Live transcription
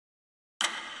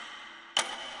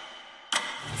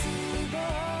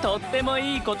とっても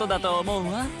いいことだと思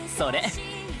うわ。そ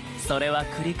れは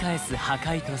繰り返す破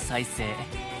壊と再生、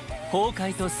崩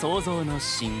壊と創造の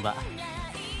神話。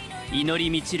祈り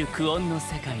満ちる苦音の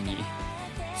世界に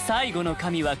最後の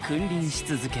神は君臨し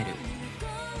続ける。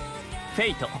フェ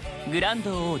イト、グラン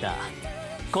ドオーダ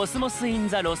ー、コスモス・イン・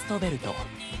ザ・ロストベルト、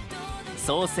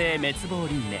創世滅亡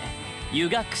輪廻、ユ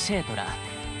ガクシェートラ、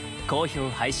好評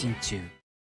配信中。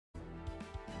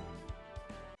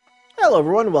Hello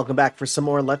everyone, welcome back for some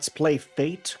more Let's Play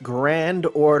Fate Grand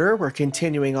Order. We're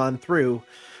continuing on through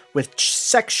with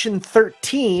Section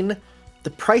 13,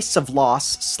 The Price of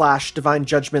Loss / Divine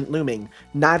Judgment Looming.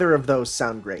 Neither of those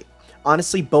sound great.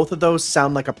 Honestly, both of those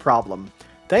sound like a problem.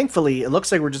 Thankfully, it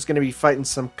looks like we're just going to be fighting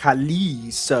some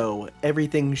Kali, so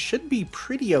everything should be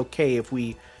pretty okay if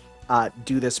we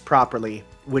do this properly,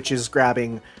 which is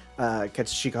grabbing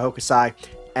Katsushika Hokusai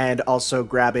and also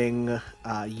grabbing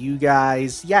you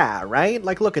guys. Yeah, right?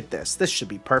 Like, look at this. This should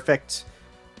be perfect.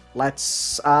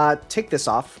 Let's take this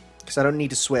off, because I don't need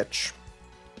to switch.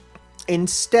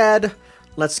 Instead,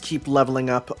 let's keep leveling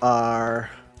up our...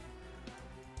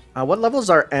 what level is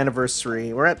our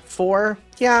anniversary? We're at 4?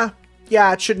 Yeah,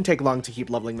 it shouldn't take long to keep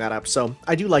leveling that up. So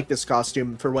I do like this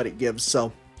costume for what it gives,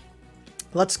 so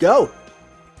let's go.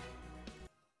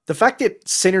 The fact it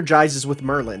synergizes with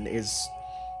Merlin is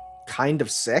kind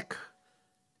of sick.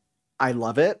 I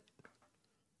love it.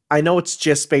 I know it's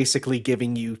just basically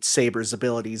giving you Saber's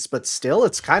abilities, but still,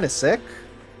 it's kind of sick.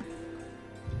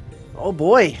 Oh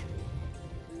boy.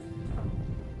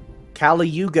 Kali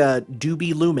Yuga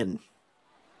Doobie Lumen.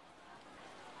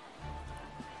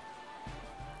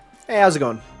 Hey, how's it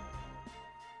going?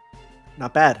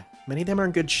 Not bad. Many of them are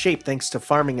in good shape thanks to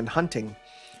farming and hunting.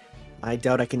 I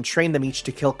doubt I can train them each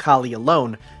to kill Kali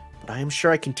alone, but I am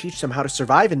sure I can teach them how to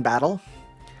survive in battle.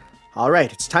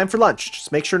 Alright, it's time for lunch.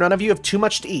 Just make sure none of you have too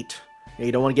much to eat.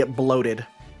 You don't want to get bloated.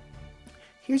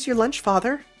 Here's your lunch,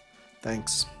 Father.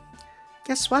 Thanks.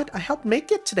 Guess what? I helped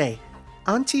make it today.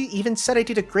 Auntie even said I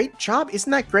did a great job.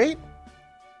 Isn't that great?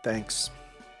 Thanks.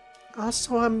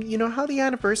 Also, you know how the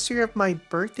anniversary of my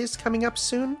birth is coming up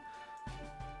soon?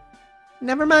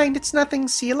 Never mind, it's nothing.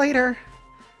 See you later.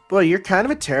 Boy, you're kind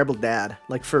of a terrible dad.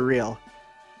 Like, for real.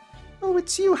 Oh,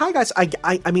 it's you. Hi, guys.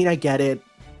 I mean, I get it.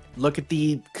 Look at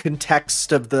the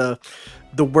context of the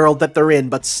world that they're in,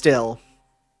 but still.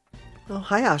 Oh,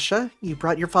 hi, Asha. You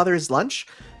brought your father his lunch?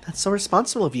 That's so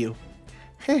responsible of you.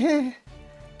 Heh.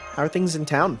 How are things in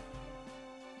town?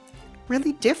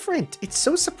 Really different. It's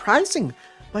so surprising.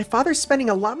 My father's spending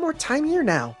a lot more time here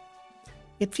now.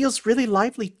 It feels really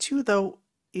lively, too, though.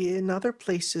 In other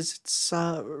places, it's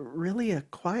really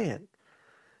quiet.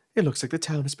 It looks like the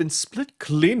town has been split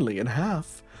cleanly in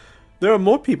half. There are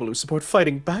more people who support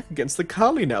fighting back against the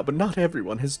Kali now, but not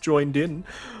everyone has joined in.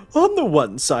 On the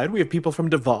one side, we have people from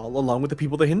Deval, along with the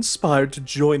people they inspired to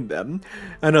join them,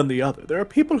 and on the other, there are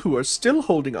people who are still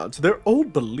holding on to their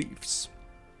old beliefs.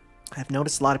 I've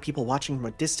noticed a lot of people watching from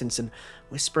a distance and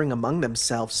whispering among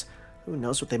themselves. Who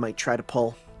knows what they might try to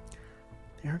pull.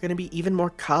 There are going to be even more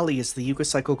Kali as the Yuga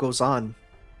cycle goes on.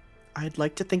 I'd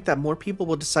like to think that more people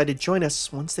will decide to join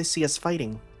us once they see us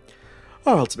fighting.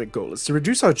 Our ultimate goal is to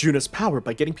reduce Arjuna's power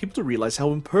by getting people to realize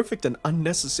how imperfect and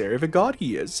unnecessary of a god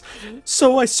he is.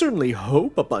 So I certainly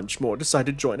hope a bunch more decide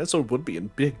to join us or we'll be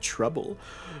in big trouble.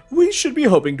 We should be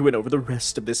hoping to win over the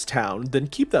rest of this town, then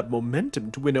keep that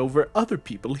momentum to win over other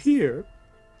people here.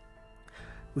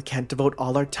 We can't devote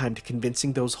all our time to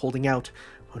convincing those holding out,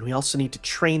 when we also need to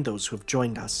train those who have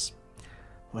joined us.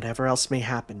 Whatever else may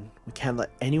happen, we can't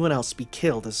let anyone else be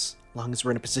killed as long as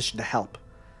we're in a position to help.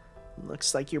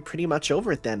 Looks like you're pretty much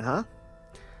over it then, huh?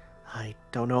 I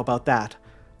don't know about that,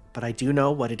 but I do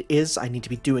know what it is I need to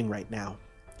be doing right now.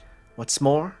 What's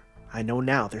more, I know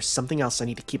now there's something else I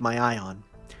need to keep my eye on.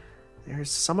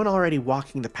 There's someone already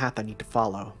walking the path I need to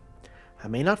follow. I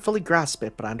may not fully grasp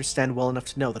it, but I understand well enough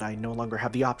to know that I no longer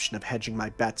have the option of hedging my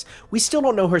bets. We still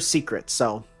don't know her secret,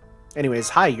 so... Anyways,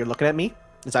 hi, you're looking at me?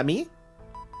 Is that me?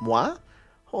 Moi?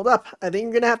 Hold up, I think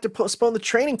you're gonna have to postpone the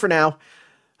training for now.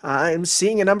 I'm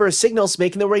seeing a number of signals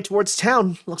making their way towards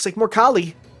town. Looks like more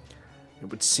Kali. It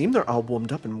would seem they're all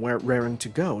warmed up and raring to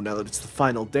go now that it's the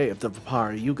final day of the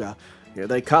Vapara Yuga. Here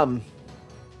they come.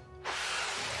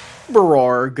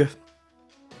 Brorg.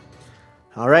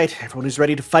 Alright, everyone who's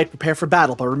ready to fight, prepare for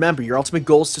battle, but remember, your ultimate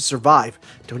goal is to survive.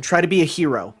 Don't try to be a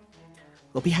hero.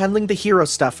 We'll be handling the hero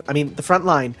stuff, the front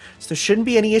line, so there shouldn't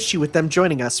be any issue with them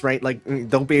joining us, right? Like,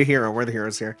 don't be a hero, we're the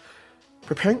heroes here.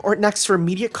 Preparing Ortnax for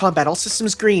immediate combat, all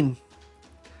systems green.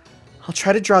 I'll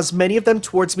try to draw as many of them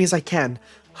towards me as I can.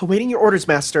 Awaiting your orders,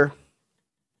 Master.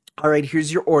 Alright,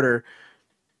 here's your order.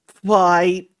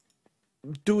 Fight.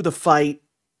 Do the fight.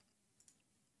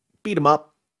 beat him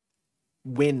up,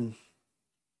 win.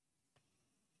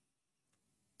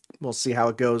 We'll see how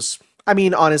it goes. I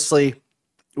mean, honestly,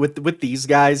 with these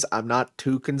guys, I'm not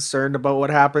too concerned about what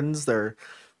happens. They're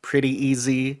pretty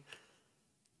easy.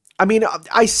 I mean,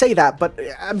 I say that, but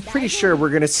I'm pretty sure we're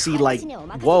gonna see, like,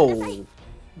 whoa,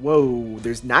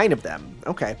 there's 9 of them.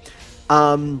 Okay.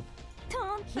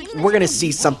 We're gonna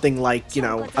see something like, you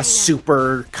know, a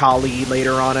super Kali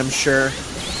later on, I'm sure.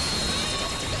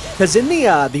 Because in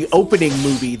the opening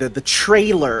movie, the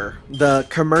trailer, the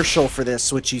commercial for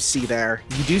this, which you see there,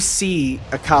 you do see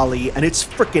a Kali, and it's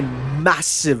freaking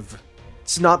massive.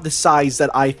 It's not the size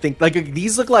that I think, like,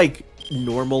 these look like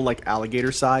normal, like,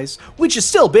 alligator size, which is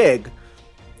still big,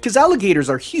 because alligators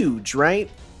are huge,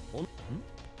 right?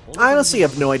 I honestly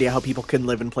have no idea how people can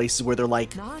live in places where they're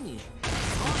like,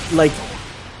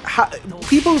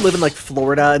 people who live in, like,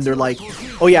 Florida, and they're like,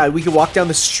 oh yeah, we can walk down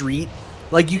the street.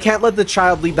 Like, you can't let the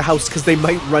child leave the house because they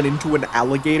might run into an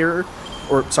alligator,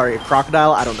 or, sorry, a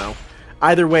crocodile, I don't know.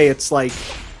 Either way, it's like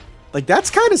that's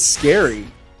kind of scary.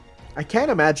 I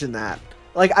can't imagine that.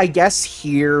 Like, I guess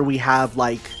here we have,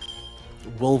 like,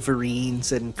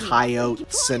 wolverines and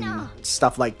coyotes and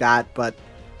stuff like that, but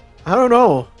I don't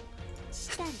know.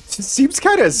 It seems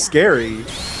kind of scary.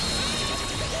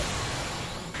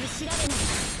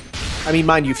 I mean,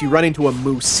 mind you, if you run into a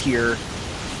moose here,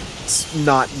 it's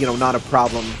not, you know, not a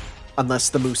problem unless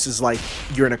the moose is like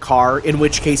you're in a car, in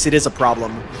which case it is a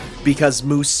problem because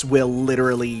moose will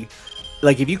literally,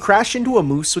 like, if you crash into a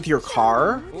moose with your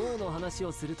car,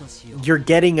 you're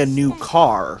getting a new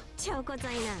car.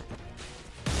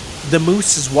 The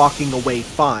moose is walking away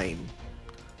fine.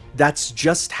 That's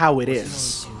just how it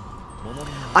is.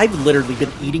 I've literally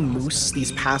been eating moose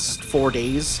these past 4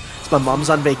 days. My mom's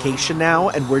on vacation now,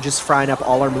 and we're just frying up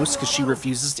all our moose because she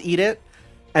refuses to eat it.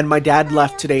 And my dad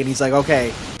left today, and he's like,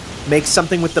 okay, make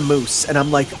something with the moose. And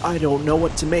I'm like, I don't know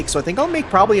what to make. So I think I'll make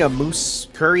probably a moose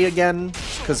curry again,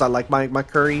 because I like my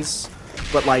curries.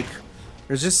 But, like,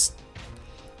 there's just...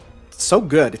 It's so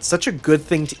good. It's such a good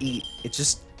thing to eat. It's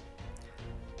just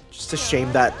a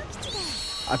shame that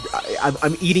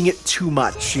I'm eating it too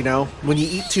much, you know? When you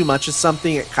eat too much of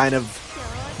something, it kind of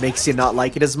makes you not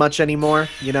like it as much anymore,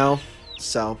 you know?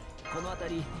 So...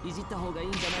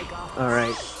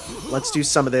 Alright, let's do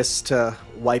some of this to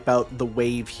wipe out the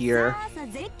wave here.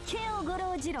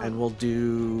 And we'll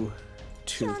do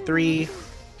 2, 3.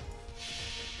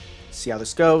 See how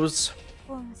this goes.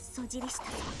 Well,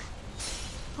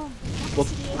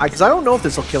 because I don't know if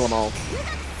this will kill them all.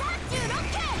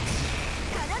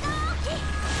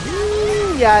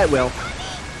 Yeah, it will.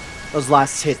 Those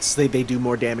last hits, they do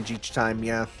more damage each time,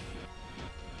 yeah.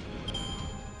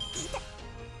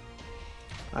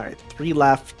 Alright, 3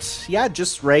 left. Yeah,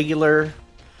 just regular,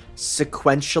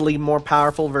 sequentially more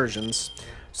powerful versions.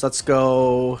 So let's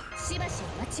go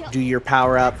do your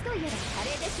power up.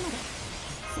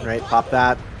 Right, pop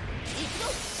that.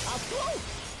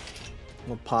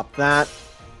 We'll pop that.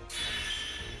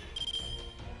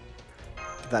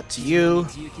 Give that to you.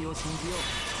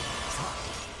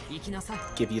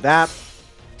 Give you that.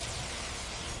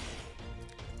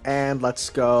 And let's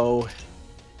go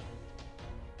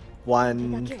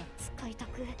 1,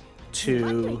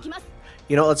 2.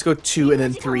 You know, let's go 2 and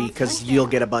then 3, because you'll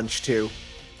get a bunch too.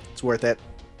 It's worth it.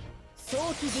 Do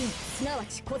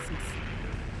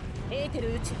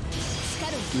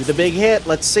the big hit.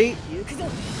 Let's see.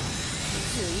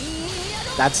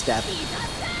 That's dead.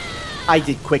 I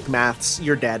did quick maths.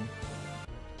 You're dead.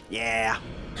 Yeah.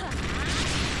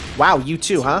 Wow, you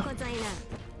too, huh?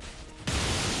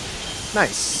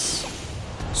 Nice.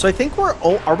 So I think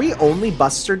are we only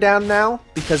Buster down now?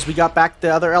 Because we got back the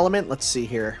other element? Let's see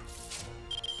here.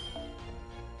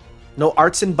 No,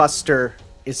 Arts and Buster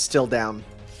is still down.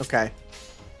 Okay.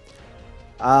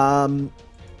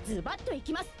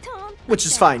 Which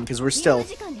is fine, because we're still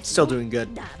doing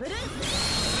good.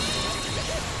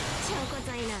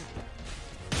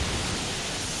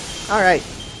 Alright.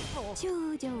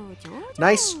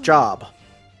 Nice job.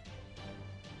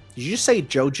 Did you just say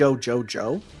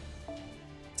Jojo?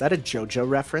 Is that a JoJo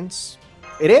reference?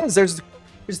 It is! There's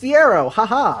the arrow!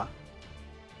 Haha!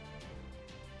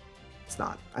 It's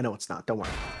not. I know it's not. Don't worry.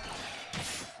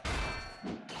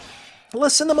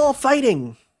 Listen to them all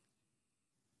fighting!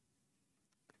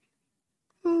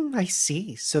 I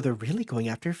see. So they're really going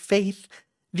after Faith,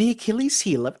 the Achilles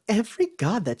heel of every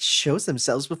god that shows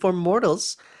themselves before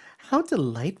mortals. How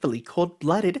delightfully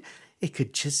cold-blooded. It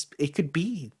could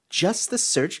be just the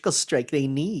surgical strike they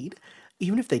need.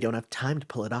 Even if they don't have time to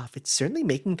pull it off, it's certainly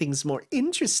making things more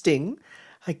interesting.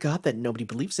 A god that nobody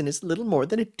believes in is little more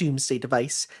than a doomsday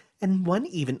device, and one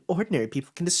even ordinary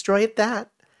people can destroy at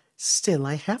that. Still,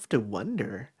 I have to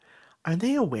wonder. Are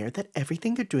they aware that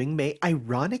everything they're doing may,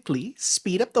 ironically,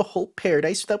 speed up the whole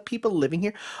paradise without people living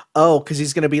here? Oh, because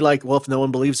he's going to be like, well, if no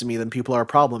one believes in me, then people are a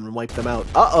problem, and wipe them out.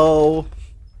 Uh-oh!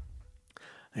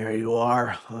 There you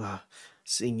are.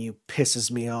 Seeing you pisses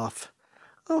me off.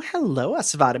 Oh, hello,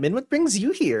 Asvadamin. What brings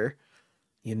you here?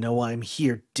 You know I'm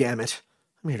here, damn it.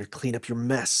 I'm here to clean up your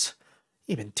mess.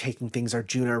 You've been taking things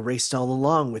Arjuna erased all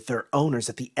along with their owners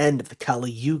at the end of the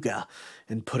Kali Yuga,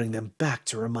 and putting them back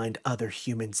to remind other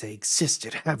humans they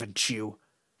existed, haven't you?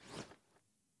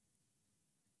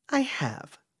 I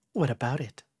have. What about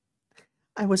it?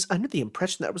 I was under the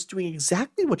impression that I was doing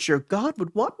exactly what your god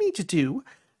would want me to do.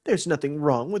 There's nothing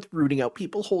wrong with rooting out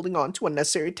people holding on to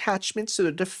unnecessary attachments to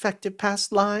their defective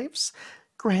past lives.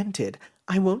 Granted,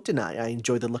 I won't deny I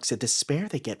enjoy the looks of despair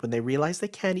they get when they realize they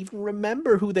can't even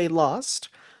remember who they lost.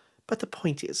 But the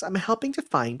point is, I'm helping to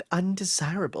find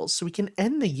undesirables so we can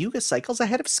end the Yuga cycles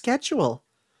ahead of schedule.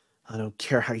 I don't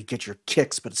care how you get your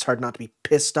kicks, but it's hard not to be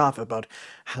pissed off about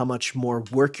how much more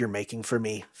work you're making for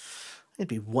me. It'd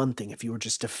be one thing if you were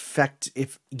just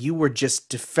defectively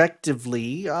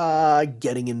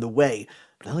getting in the way.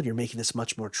 But now that you're making this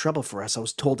much more trouble for us, I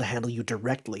was told to handle you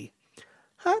directly.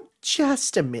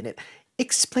 Just a minute.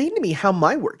 Explain to me how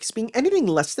my work is being anything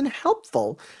less than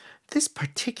helpful. This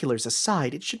particulars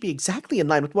aside, it should be exactly in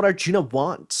line with what Arjuna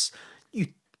wants. You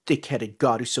thick-headed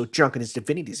god who's so drunk on his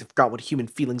divinities have forgot what human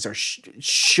feelings are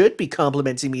should be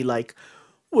complimenting me like,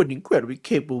 what an incredibly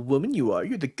capable woman you are.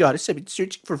 You're the goddess I've been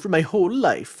searching for my whole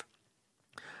life.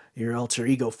 Your alter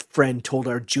ego friend told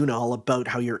Arjuna all about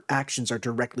how your actions are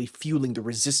directly fueling the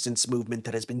resistance movement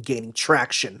that has been gaining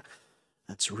traction.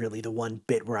 That's really the one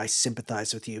bit where I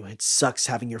sympathize with you. It sucks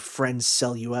having your friends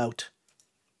sell you out.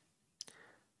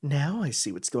 Now I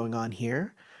see what's going on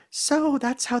here. So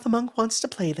that's how the monk wants to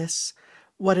play this.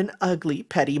 What an ugly,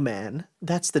 petty man.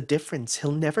 That's the difference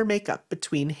he'll never make up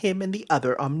between him and the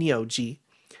other Omnioji.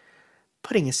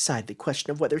 Putting aside the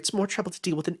question of whether it's more trouble to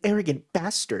deal with an arrogant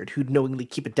bastard who'd knowingly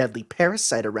keep a deadly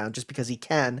parasite around just because he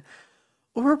can,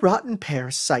 or a rotten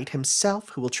parasite himself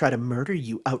who will try to murder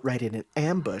you outright in an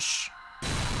ambush.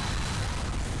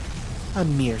 A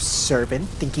mere servant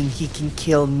thinking he can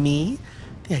kill me?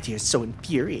 The idea is so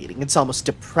infuriating, it's almost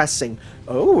depressing.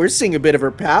 Oh, we're seeing a bit of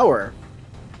her power.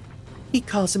 He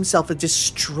calls himself a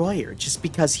destroyer just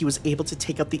because he was able to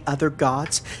take out the other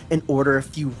gods and order a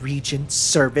few regent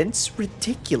servants?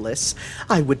 Ridiculous.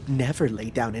 I would never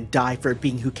lay down and die for a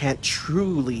being who can't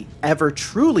ever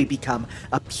truly become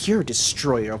a pure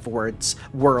destroyer of worlds,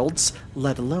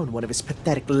 let alone one of his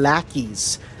pathetic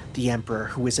lackeys. The Emperor,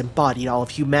 who has embodied all of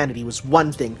humanity, was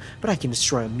one thing, but I can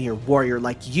destroy a mere warrior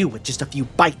like you with just a few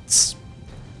bites.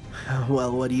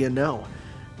 Well, what do you know?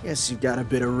 Guess you've got a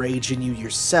bit of rage in you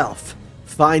yourself.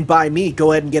 Fine by me,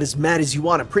 go ahead and get as mad as you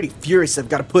want. I'm pretty furious I've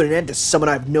got to put an end to someone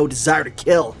I have no desire to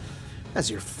kill.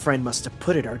 As your friend must have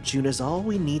put it, Arjuna's all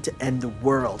we need to end the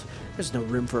world. There's no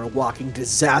room for a walking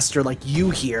disaster like you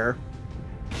here.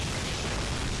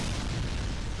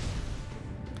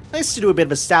 Nice to do a bit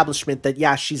of establishment that,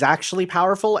 yeah, she's actually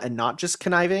powerful and not just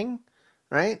conniving,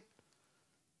 right?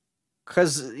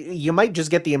 Because you might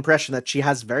just get the impression that she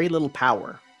has very little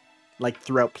power, like,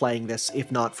 throughout playing this,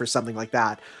 if not for something like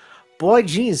that. Boy,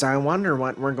 geez, I wonder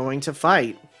what we're going to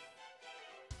fight.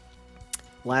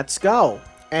 Let's go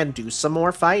and do some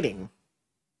more fighting.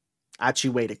 Actually,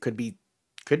 wait, it could be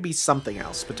something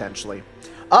else, potentially.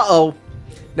 Uh-oh.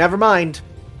 Never mind.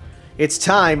 It's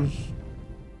time.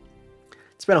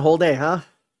 It's been a whole day, huh?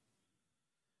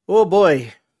 Oh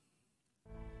boy.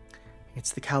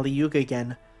 It's the Kali Yuga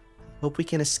again. Hope we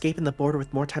can escape in the border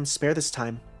with more time to spare this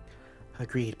time.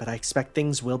 Agreed, but I expect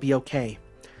things will be okay.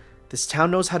 This town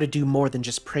knows how to do more than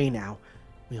just pray now.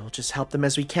 We'll just help them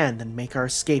as we can, then make our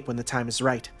escape when the time is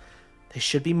right. They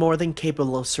should be more than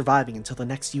capable of surviving until the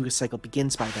next Yuga cycle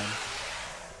begins by then.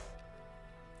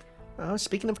 Oh,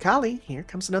 speaking of Kali, here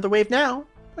comes another wave now.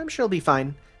 I'm sure it'll be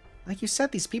fine. Like you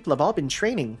said, these people have all been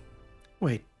training.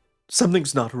 Wait,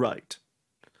 something's not right.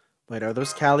 Wait, are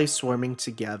those Kali swarming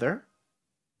together?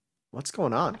 What's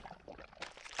going on?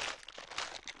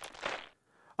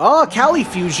 Oh, Kali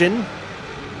fusion!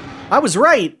 I was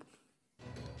right!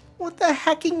 What the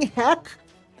hecking heck?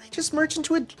 They just merged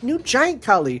into a new giant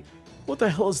Kali. What the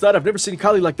hell is that? I've never seen a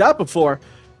Kali like that before.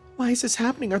 Why is this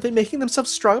happening? Are they making themselves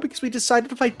strong because we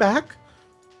decided to fight back?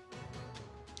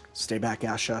 Stay back,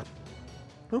 Asha.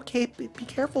 Okay, be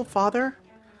careful, Father.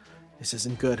 This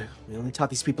isn't good. We only taught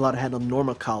these people how to handle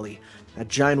normal Kali. That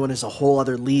giant one is a whole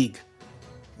other league.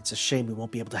 It's a shame we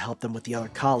won't be able to help them with the other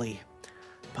Kali.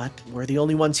 But we're the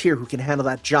only ones here who can handle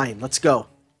that giant. Let's go.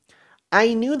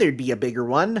 I knew there'd be a bigger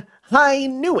one. I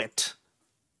knew it.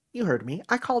 You heard me.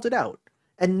 I called it out.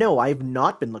 And no, I have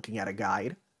not been looking at a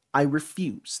guide. I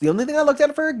refuse. The only thing I looked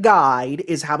at for a guide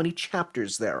is how many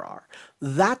chapters there are.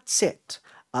 That's it.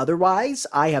 Otherwise,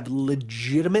 I have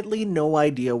legitimately no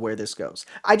idea where this goes.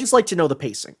 I just like to know the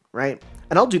pacing, right?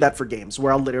 And I'll do that for games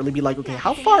where I'll literally be like, okay,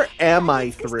 how far am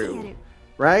I through?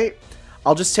 Right?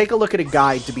 I'll just take a look at a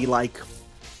guide to be like,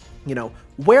 you know,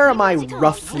 where am I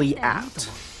roughly at?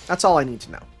 That's all I need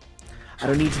to know. I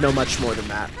don't need to know much more than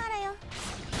that.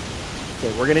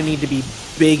 Okay, we're gonna need to be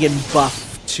big and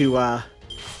buff to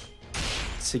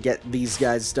get these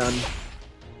guys done.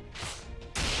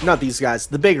 Not these guys,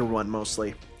 the bigger one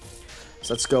mostly.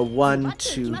 So let's go 1,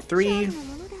 2, 3.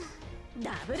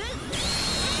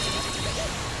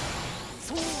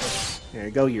 There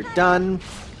you go, you're done.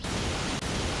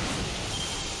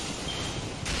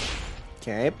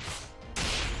 Okay.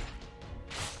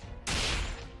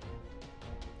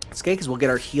 It's okay, because we'll get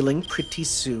our healing pretty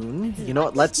soon. You know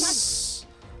what, let's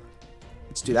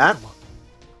do that.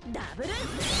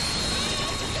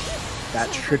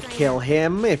 That should kill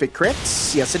him if it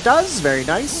crits. Yes, it does. Very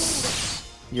nice.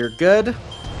 You're good.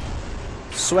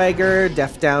 Swagger,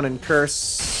 Death Down, and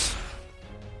Curse.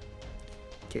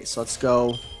 Okay, so let's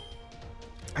go.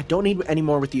 I don't need any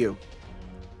more with you.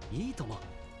 Let's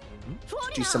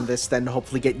do some of this, then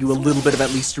hopefully get you a little bit of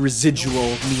at least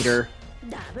residual meter.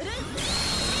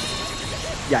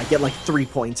 Yeah, get like 3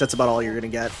 points. That's about all you're gonna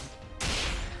get.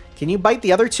 Can you bite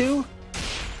the other two?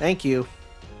 Thank you.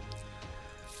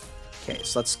 Okay,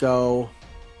 so let's go.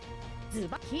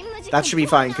 That should be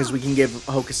fine, because we can give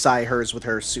Hokusai hers with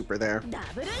her super there.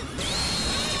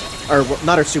 Or, well,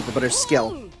 not her super, but her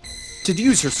skill. To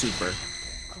use her super.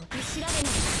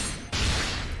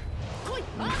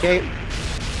 Okay.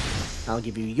 I'll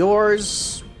give you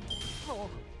yours.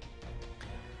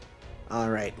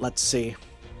 Alright, let's see.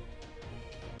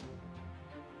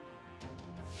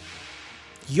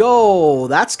 Yo,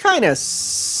 that's kind of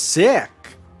sick.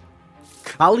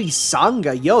 Kali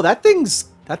Sanga, yo, that thing's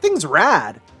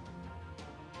rad.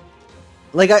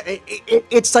 Like,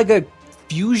 it's like a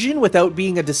fusion without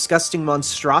being a disgusting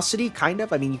monstrosity, kind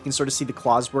of. I mean, you can sort of see the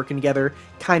claws working together,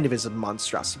 kind of as a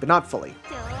monstrosity, but not fully.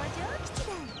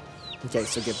 Okay,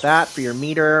 so give that for your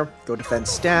meter. Go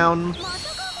defense down.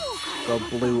 Go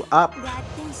blue up.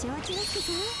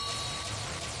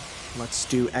 Let's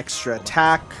do extra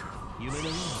attack.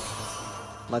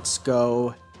 Let's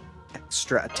go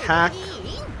extra attack.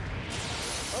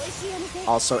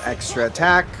 Also extra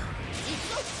attack.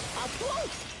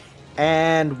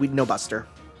 And we no buster.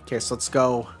 Okay, so let's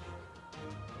go.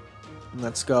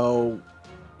 Let's go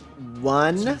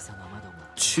 1,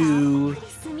 2,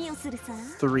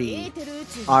 3.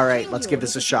 Alright, let's give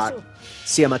this a shot.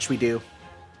 See how much we do.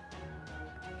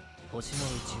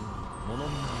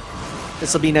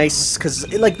 This will be nice,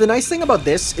 because, like, the nice thing about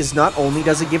this is not only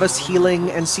does it give us healing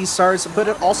and C-stars, but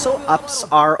it also ups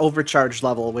our overcharge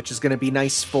level, which is going to be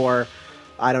nice for...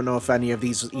 I don't know if any of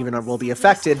these even will be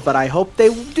affected, but I hope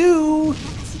they do!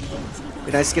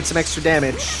 Be nice to get some extra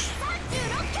damage.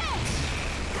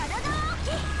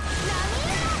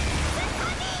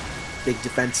 Big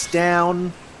defense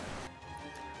down.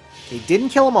 He didn't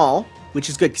kill them all, which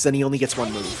is good, because then he only gets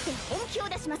one move.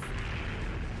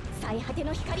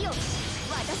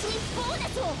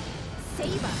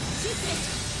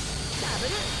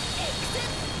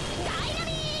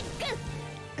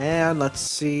 And let's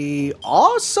see.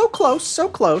 Oh, so close, so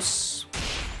close.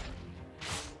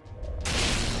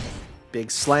 Big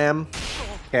slam.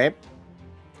 Okay.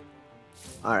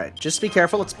 Alright, just be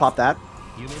careful. Let's pop that.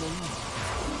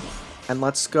 And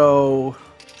let's go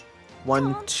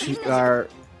 1, 2,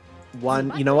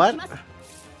 1. You know what?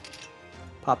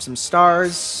 Pop some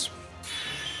stars.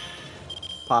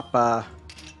 Pop a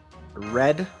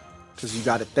red, because you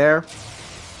got it there.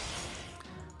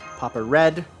 Pop a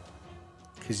red,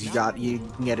 because you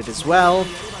can get it as well.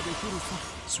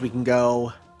 So we can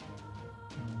go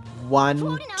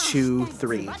 1, 2,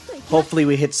 3. Hopefully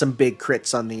we hit some big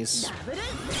crits on these.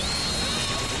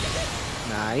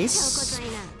 Nice.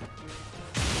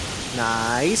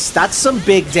 Nice. That's some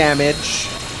big damage.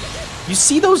 You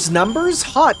see those numbers?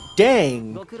 Hot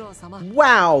dang.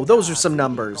 Wow, those are some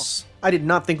numbers. I did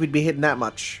not think we'd be hitting that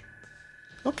much.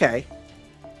 Okay.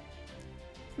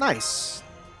 Nice.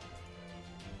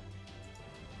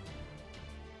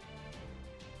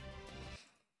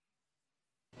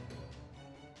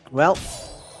 Well,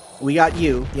 we got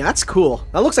you. Yeah, that's cool.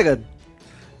 That looks like a...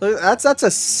 That's a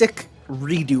sick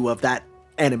redo of that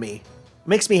enemy.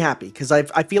 Makes me happy, because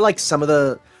I feel like some of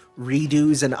the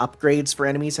redos and upgrades for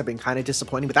enemies have been kind of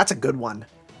disappointing, but that's a good one.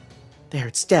 There,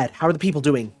 it's dead. How are the people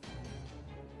doing?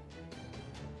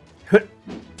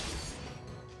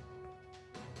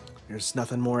 There's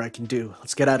nothing more I can do.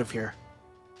 Let's get out of here.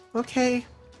 Okay.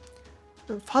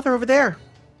 Father, over there.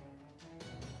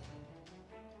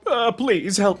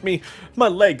 Please help me. My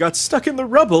leg got stuck in the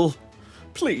rubble.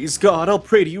 Please, God, I'll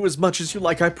pray to you as much as you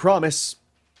like, I promise.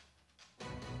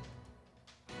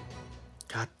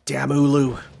 God damn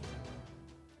Ulu.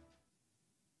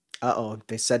 Uh-oh,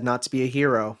 they said not to be a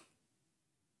hero.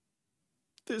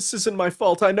 This isn't my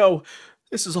fault, I know.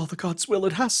 This is all the God's will,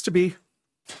 it has to be.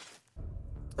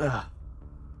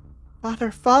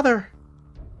 Father.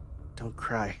 Don't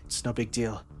cry, it's no big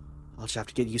deal. I'll just have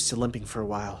to get used to limping for a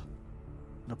while.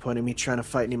 No point in me trying to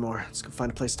fight anymore. Let's go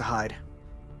find a place to hide.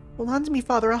 Hold on to me,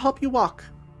 Father, I'll help you walk.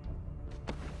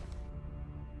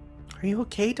 Are you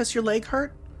okay? Does your leg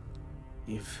hurt?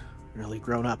 You've really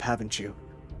grown up, haven't you?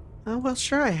 Oh, well,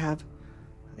 sure I have.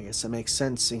 I guess that makes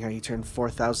sense, seeing how you turn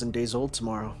 4,000 days old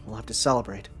tomorrow. We'll have to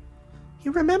celebrate.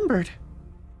 You remembered.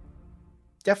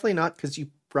 Definitely not, because you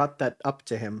brought that up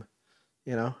to him.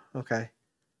 You know? Okay.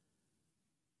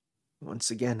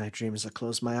 Once again, I dream as I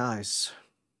close my eyes.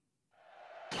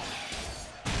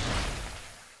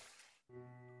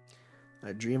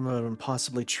 I dream of an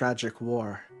impossibly tragic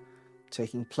war,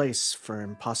 taking place for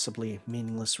impossibly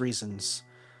meaningless reasons.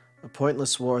 A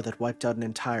pointless war that wiped out an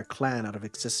entire clan out of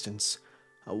existence.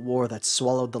 A war that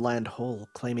swallowed the land whole,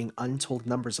 claiming untold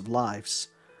numbers of lives.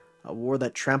 A war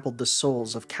that trampled the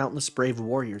souls of countless brave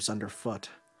warriors underfoot.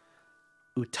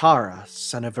 Uttara,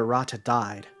 son of Virata,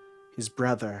 died. His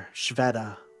brother,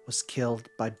 Shveta, was killed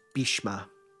by Bhishma.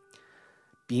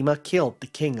 Bhima killed the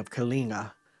king of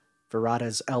Kalinga.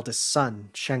 Virata's eldest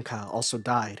son, Shenka, also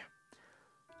died.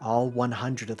 All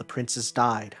 100 of the princes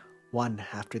died, one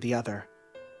after the other.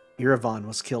 Iravan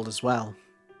was killed as well.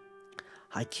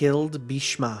 I killed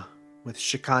Bhishma with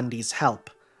Shikandi's help.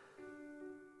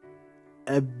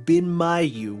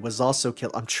 Abhinmayu was also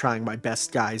killed. I'm trying my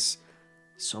best, guys.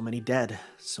 So many dead,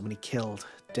 so many killed.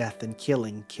 Death and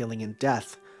killing, killing and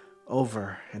death.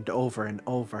 Over and over and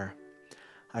over.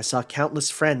 I saw countless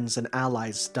friends and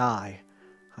allies die.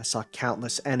 I saw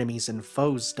countless enemies and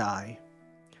foes die.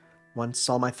 Once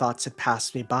all my thoughts had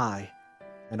passed me by,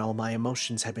 and all my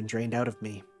emotions had been drained out of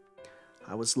me.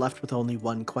 I was left with only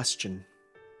one question.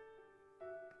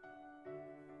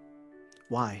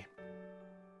 Why?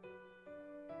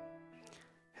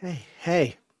 Hey.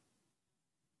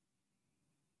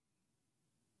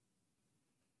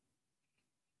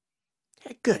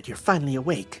 Hey, good, you're finally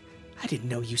awake. I didn't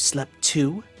know you slept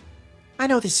too. I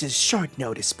know this is short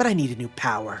notice, but I need a new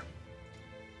power.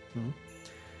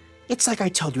 It's like I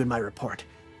told you in my report.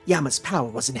 Yama's power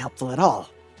wasn't helpful at all.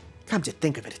 Come to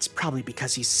think of it, it's probably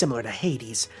because he's similar to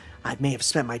Hades. I may have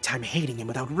spent my time hating him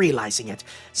without realizing it,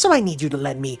 so I need you to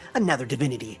lend me another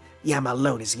divinity. Yama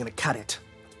alone isn't gonna cut it.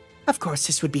 Of course,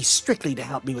 this would be strictly to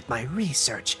help me with my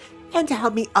research, and to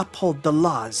help me uphold the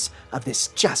laws of this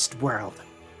just world.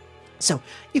 So,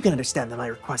 you can understand that my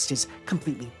request is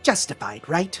completely justified,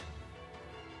 right?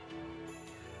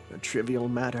 A trivial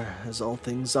matter, as all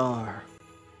things are.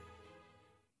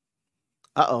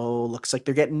 Uh-oh, looks like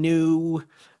they're getting new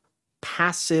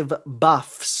passive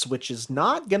buffs, which is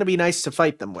not going to be nice to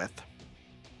fight them with.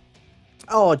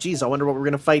 Oh, geez, I wonder what we're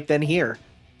going to fight then here.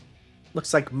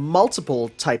 Looks like multiple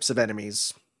types of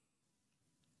enemies.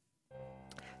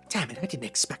 Damn it, I didn't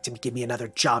expect him to give me another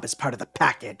job as part of the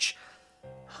package.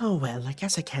 Oh well, I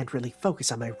guess I can't really focus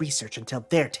on my research until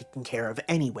they're taken care of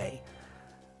anyway.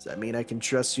 Does that mean I can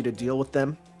trust you to deal with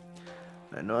them?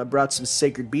 I know I brought some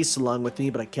sacred beasts along with me,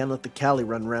 but I can't let the Kali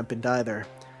run rampant either.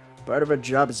 Part of our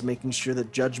job is making sure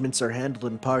that judgments are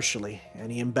handled impartially.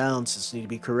 Any imbalances need to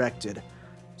be corrected.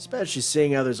 Especially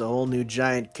seeing how there's a whole new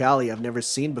giant Kali I've never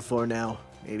seen before now.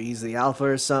 Maybe he's the alpha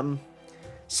or something?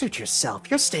 Suit yourself.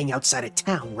 You're staying outside of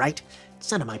town, right?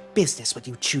 It's none of my business what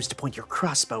you choose to point your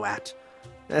crossbow at.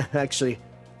 Actually,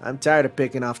 I'm tired of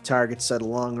picking off targets at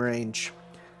long range.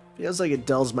 Feels like it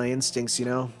dulls my instincts, you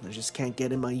know? I just can't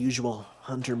get in my usual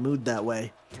hunter mood that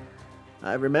way.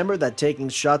 I remember that taking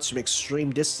shots from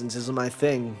extreme distance isn't my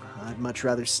thing. I'd much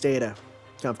rather stay at a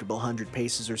comfortable 100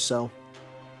 paces or so.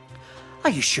 Are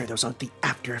you sure those aren't the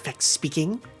after effects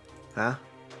speaking? Huh?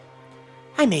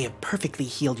 I may have perfectly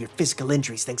healed your physical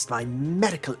injuries thanks to my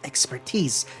medical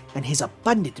expertise and his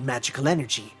abundant magical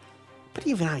energy. But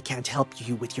even I can't help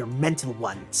you with your mental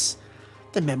ones.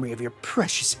 The memory of your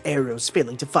precious arrows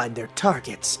failing to find their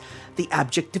targets. The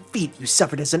abject defeat you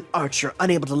suffered as an archer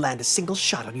unable to land a single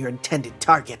shot on your intended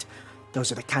target. Those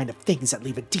are the kind of things that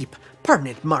leave a deep,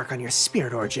 permanent mark on your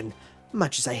spirit origin.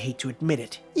 Much as I hate to admit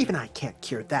it, even I can't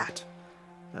cure that.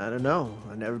 I don't know.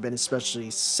 I've never been an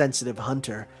especially sensitive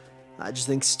hunter. I just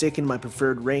think sticking to my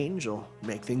preferred range will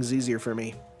make things easier for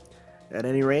me. At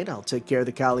any rate, I'll take care of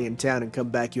the Kali in town and come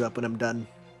back you up when I'm done.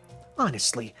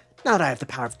 Honestly, now that I have the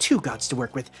power of 2 gods to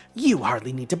work with, you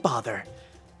hardly need to bother.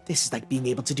 This is like being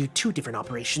able to do 2 different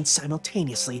operations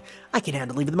simultaneously. I can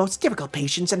handle even the most difficult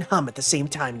patients and hum at the same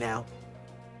time now.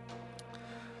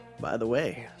 By the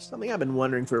way, something I've been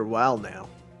wondering for a while now.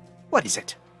 What is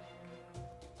it?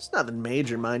 It's nothing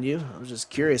major, mind you. I was just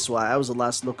curious why I was the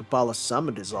last Lokapala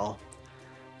summoned is all.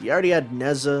 You already had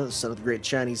Neza, the son of the great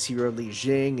Chinese hero Li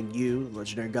Jing, and you, the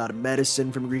legendary god of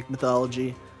medicine from Greek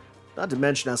mythology. Not to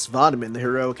mention Asvadaman, the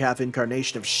heroic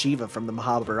half-incarnation of Shiva from the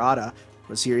Mahabharata,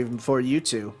 was here even before you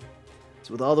two.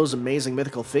 So with all those amazing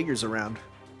mythical figures around,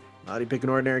 how do you pick an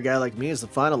ordinary guy like me as the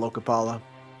final Lokapala?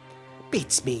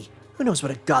 Beats me. Who knows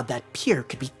what a god that pure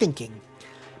could be thinking?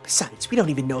 Besides, we don't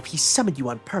even know if he summoned you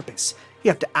on purpose. You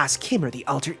have to ask him or the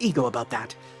alter ego about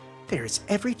that. There is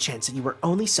every chance that you were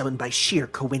only summoned by sheer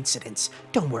coincidence.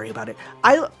 Don't worry about it.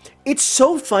 It's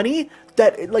so funny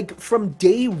that, like, from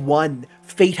day one,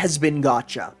 fate has been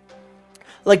gotcha.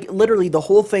 Like, literally, the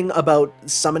whole thing about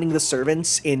summoning the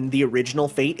servants in the original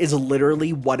Fate is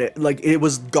literally what it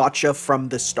was gotcha from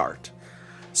the start.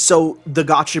 So, the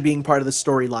gotcha being part of the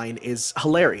storyline is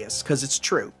hilarious, because it's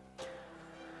true.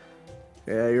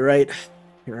 Yeah, you're right.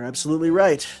 You're absolutely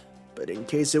right. But in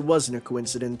case it wasn't a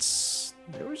coincidence,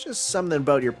 there was just something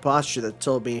about your posture that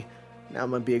told me now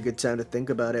might be a good time to think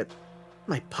about it.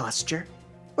 My posture?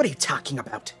 What are you talking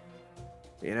about?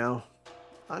 You know,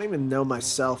 I don't even know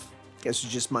myself. Guess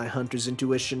it's just my hunter's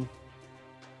intuition.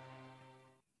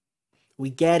 We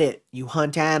get it. You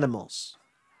hunt animals.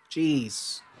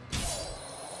 Jeez.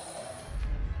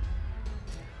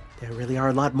 There really are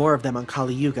a lot more of them on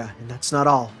Kali Yuga, and that's not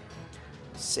all.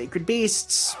 Sacred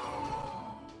beasts.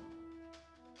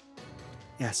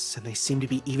 Yes, and they seem to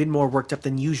be even more worked up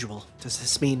than usual. Does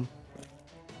this mean...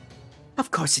 Of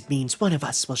course it means one of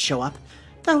us will show up,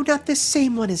 though not the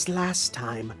same one as last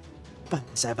time. But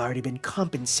as I've already been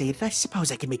compensated, I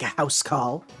suppose I can make a house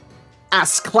call.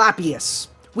 Asclepius!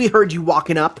 We heard you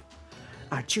walking up!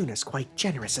 Arjuna's quite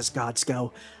generous as gods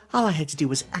go. All I had to do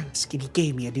was ask, and he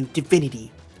gave me a new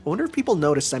divinity. I wonder if people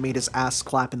noticed I made his ass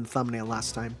clap in the thumbnail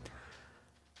last time.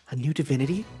 A new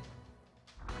divinity?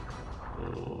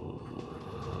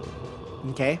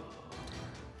 Okay.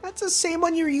 That's the same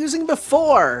one you were using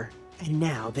before! And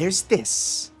now there's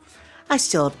this. I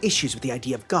still have issues with the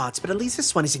idea of gods, but at least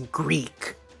this one is in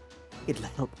Greek. It'll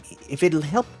help me. If it'll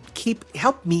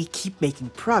help me keep making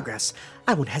progress,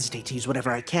 I won't hesitate to use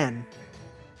whatever I can.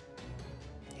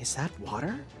 Is that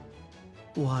water?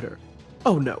 Water.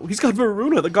 Oh no, he's got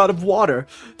Varuna, the god of water.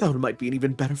 That one might be an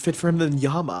even better fit for him than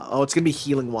Yama. Oh, it's gonna be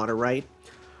healing water, right?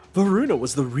 Varuna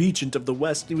was the regent of the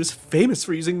West, and he was famous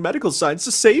for using medical science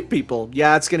to save people.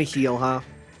 Yeah, it's gonna heal, huh?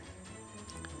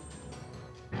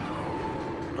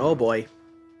 Oh boy.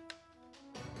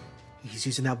 He's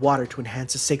using that water to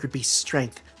enhance the sacred beast's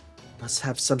strength. Must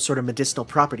have some sort of medicinal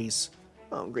properties.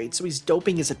 Oh great, so he's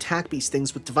doping his attack beast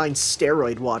things with divine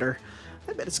steroid water.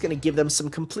 I bet it's gonna give them some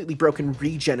completely broken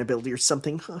regen ability or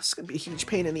something. Oh, it's gonna be a huge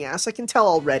pain in the ass, I can tell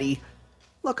already.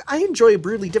 Look, I enjoy a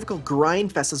brutally difficult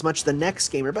grind fest as much as the next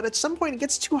gamer, but at some point it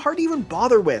gets too hard to even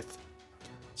bother with.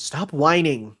 Stop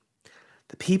whining.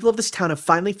 The people of this town have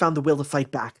finally found the will to fight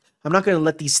back. I'm not going to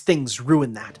let these things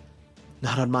ruin that.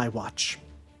 Not on my watch.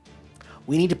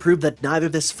 We need to prove that neither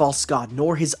this false god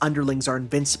nor his underlings are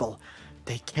invincible.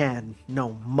 They can,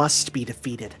 no, must be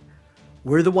defeated.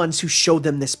 We're the ones who showed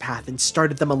them this path and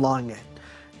started them along it.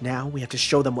 Now we have to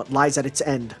show them what lies at its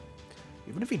end.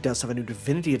 Even if he does have a new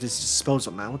divinity at his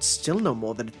disposal now, it's still no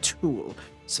more than a tool,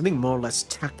 something more or less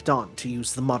tacked on, to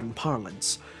use the modern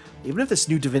parlance. Even if this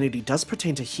new divinity does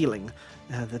pertain to healing,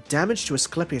 the damage to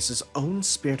Asclepius' own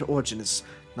spirit origin is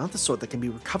not the sort that can be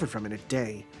recovered from in a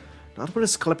day. Not when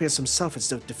Asclepius himself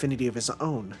has a divinity of his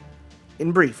own.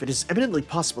 In brief, it is eminently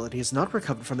possible that he has not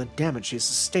recovered from the damage he has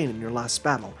sustained in your last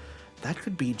battle. That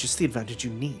could be just the advantage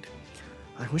you need.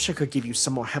 I wish I could give you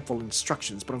some more helpful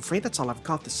instructions, but I'm afraid that's all I've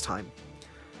got this time.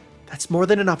 That's more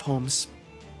than enough, Holmes.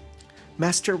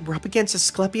 Master, we're up against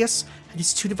Asclepius and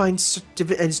his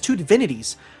two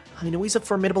divinities. I know he's a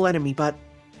formidable enemy, but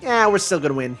yeah, we're still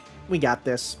gonna win. We got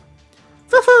this.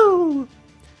 Foo-foo!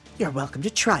 You're welcome to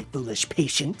try, foolish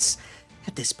patients.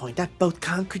 At this point, I've both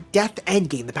conquered death and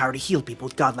gained the power to heal people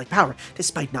with godlike power,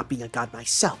 despite not being a god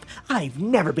myself. I've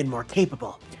never been more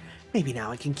capable. Maybe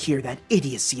now I can cure that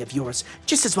idiocy of yours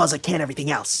just as well as I can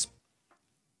everything else.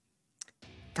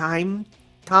 Time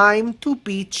to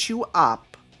beat you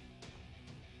up.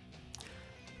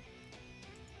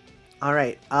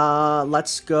 Alright,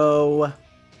 let's go.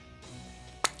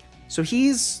 So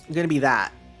he's gonna be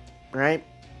that, right?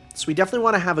 So we definitely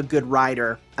want to have a good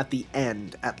rider at the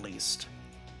end, at least.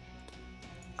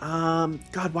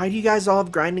 God, why do you guys all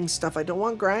have grinding stuff? I don't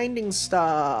want grinding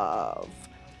stuff.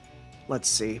 Let's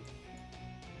see.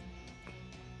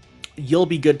 You'll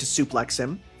be good to suplex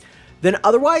him. Then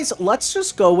otherwise, let's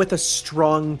just go with a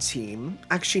strong team.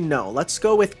 Actually, no. Let's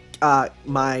go with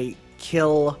my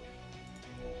kill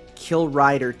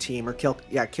rider team, or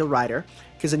kill rider.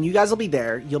 Because then you guys will be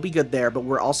there. You'll be good there, but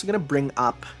we're also going to bring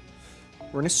up...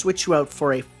 We're going to switch you out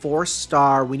for a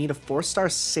 4-star. We need a 4-star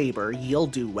Saber. You'll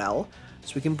do well.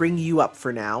 So we can bring you up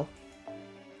for now.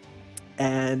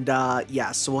 And,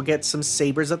 yeah, so we'll get some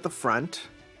Sabers at the front.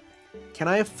 Can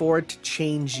I afford to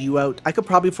change you out? I could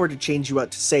probably afford to change you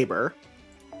out to Saber.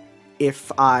 If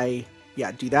I,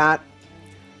 yeah, do that.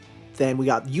 Then we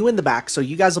got you in the back, so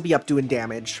you guys will be up doing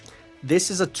damage. This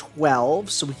is a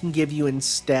 12, so we can give you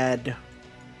instead...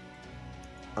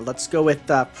 let's go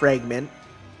with Fragment.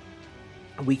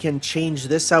 We can change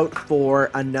this out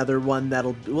for another one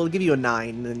we'll give you a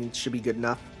 9, and it should be good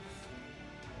enough.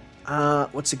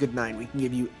 What's a good 9? We can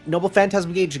give you Noble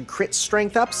Phantasm Gauge and Crit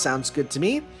Strength up. Sounds good to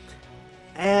me.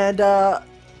 And,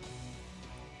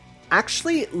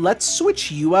 actually, let's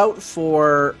switch you out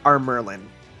for our Merlin.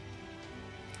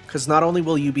 Because not only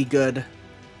will you be good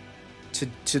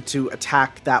to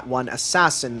attack that one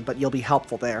assassin, but you'll be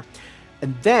helpful there.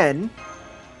 And then...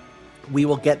 we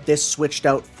will get this switched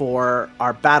out for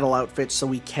our battle outfit so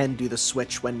we can do the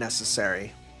switch when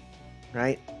necessary.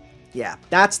 Right? Yeah,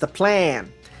 that's the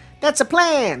plan. That's a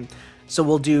plan! So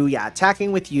we'll do, yeah,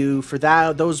 attacking with you for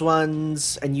those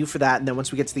ones, and you for that, and then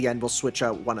once we get to the end, we'll switch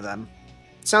out one of them.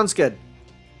 Sounds good.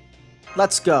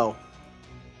 Let's go.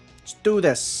 Let's do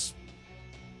this.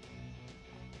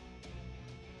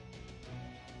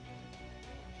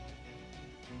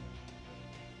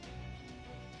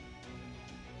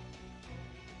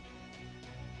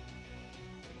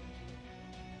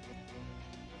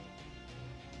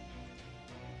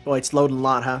 Boy, it's loading a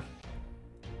lot, huh?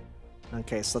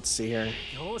 Okay, so let's see here.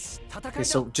 Okay,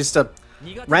 so just a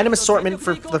random assortment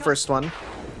for the first one.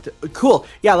 Cool.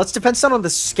 Yeah, let's defense down on the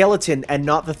skeleton and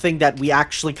not the thing that we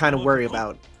actually kind of worry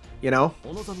about. You know?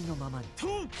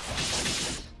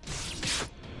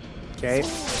 Okay.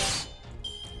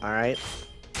 Alright.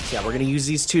 Yeah, we're gonna use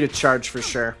these two to charge for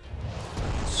sure.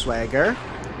 Swagger.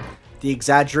 The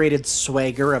exaggerated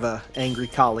swagger of a angry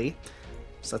collie.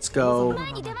 So let's go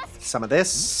some of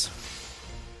this.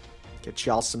 Get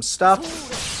y'all some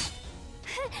stuff.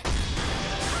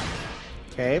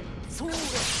 Okay.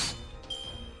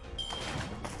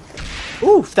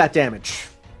 Oof, that damage.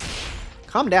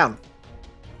 Calm down.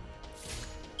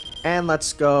 And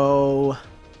let's go...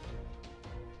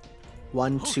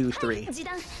 1, 2, 3.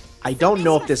 I don't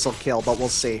know if this will kill, but we'll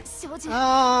see.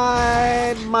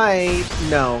 It might...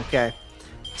 No, okay.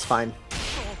 It's fine.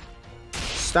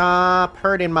 Stop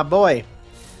hurting my boy.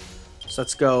 So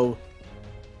let's go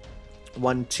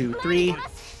 1, 2, 3.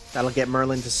 That'll get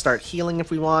Merlin to start healing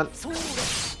if we want.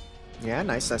 Yeah,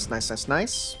 nice, nice, nice, nice,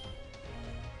 nice.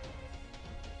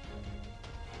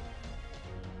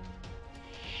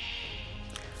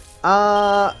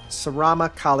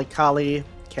 Sarama, Kali Kali.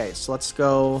 Okay, so let's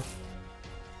go.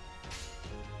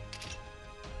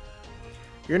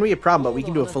 You're gonna be a problem, but we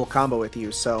can do a full combo with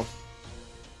you, so.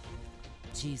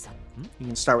 You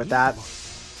can start with that.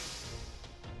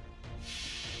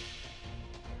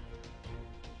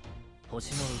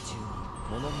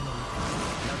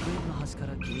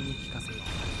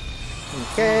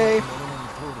 Okay.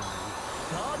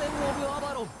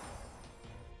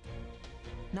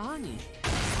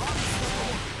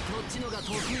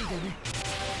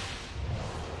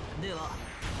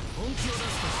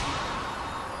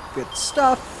 Good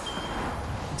stuff.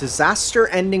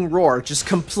 Disaster-ending roar just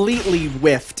completely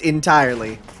whiffed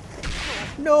entirely.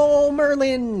 No,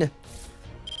 Merlin!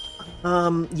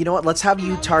 You know what? Let's have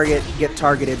you get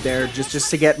targeted there just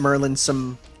to get Merlin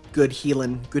some good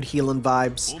healing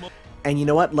vibes. And you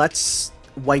know what? Let's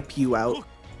wipe you out.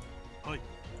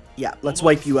 Yeah, let's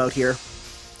wipe you out here.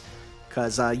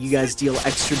 Because you guys deal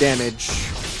extra damage.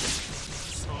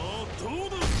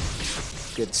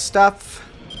 Good stuff.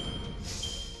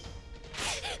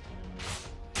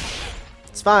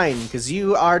 It's fine, because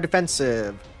you are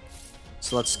defensive.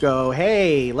 So let's go,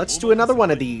 hey, let's do another one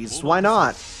of these. Why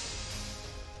not?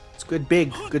 It's good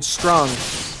big, good strong.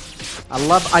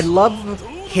 I love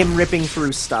him ripping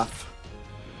through stuff.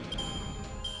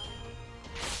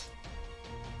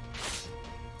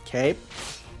 Okay.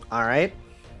 Alright.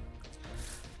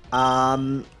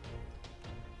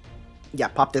 Yeah,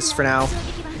 pop this for now.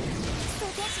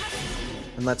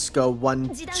 And let's go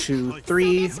 1, 2,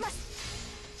 3.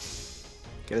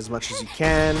 Get as much as you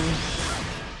can.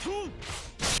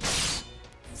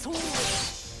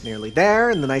 Nearly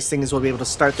there, and the nice thing is we'll be able to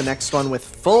start the next one with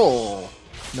full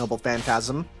Noble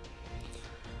Phantasm.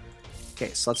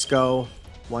 Okay, so let's go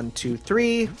 1, 2,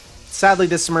 3. Sadly,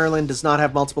 this Merlin does not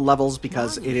have multiple levels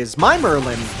because it is my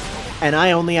Merlin, and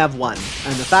I only have one.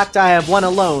 And the fact I have one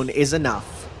alone is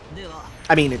enough.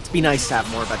 I mean, it'd be nice to have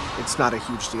more, but it's not a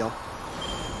huge deal.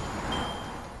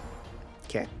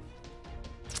 Okay.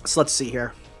 So let's see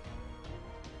here.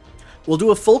 We'll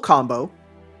do a full combo.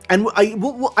 And I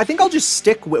think I'll just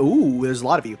stick with... Ooh, there's a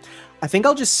lot of you. I think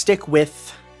I'll just stick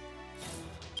with...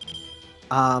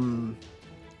 him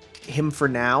for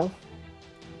now.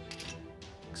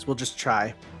 Because we'll just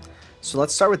try. So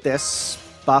let's start with this.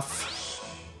 Buff.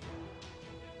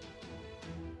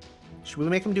 Should we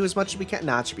make him do as much as we can?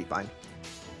 Nah, it should be fine.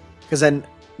 Because then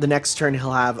the next turn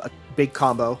he'll have a big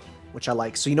combo, which I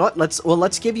like. So you know what?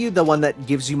 Let's give you the one that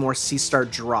gives you more C-star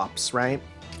drops, right?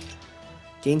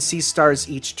 Gain C-stars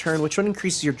each turn. Which one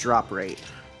increases your drop rate?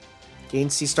 Gain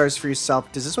C-stars for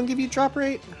yourself. Does this one give you drop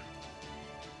rate?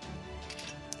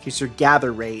 Increase your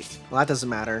gather rate. Well, that doesn't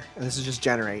matter. And this is just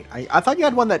generate. I thought you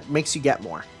had one that makes you get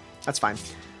more. That's fine.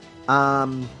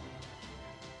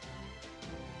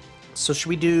 So should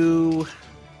we do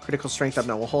critical strength up?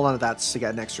 No, we'll hold on to that to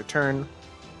get an extra turn.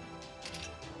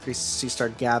 Increase C-star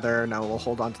gather. No, we'll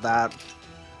hold on to that.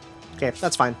 Okay,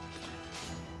 that's fine.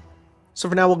 So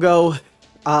for now, we'll go...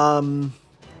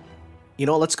 you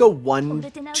know, let's go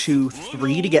 1, 2,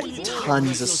 3 to get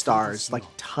tons of stars. Like,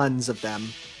 tons of them.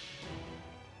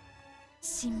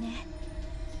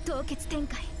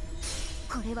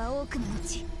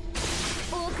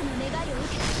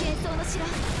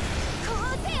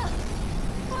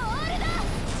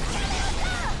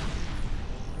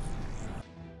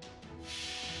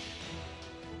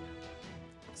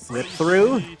 Rip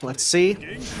through. Let's see.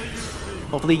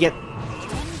 Hopefully you get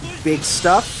big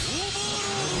stuff.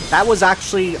 That was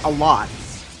actually a lot.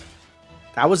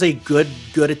 That was a good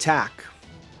attack.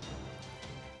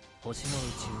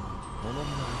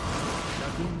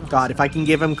 God, if I can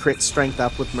give him crit strength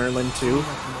up with Merlin too.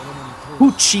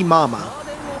 Hoochie Mama.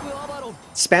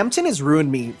 Spamton has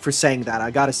ruined me for saying that, I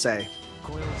gotta say.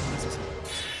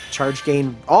 Charge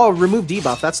gain. Oh, remove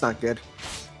debuff. That's not good.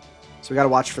 So we gotta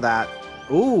watch for that.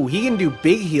 Ooh, he can do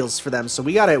big heals for them, so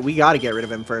we gotta get rid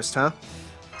of him first, huh?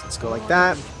 Let's go like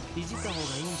that.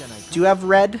 Do you have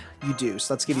red? You do,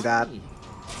 so let's give you that.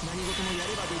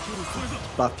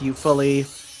 Buff you fully.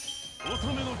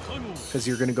 Because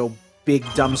you're gonna go big,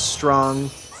 dumb, strong.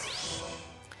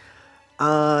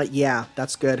 Yeah,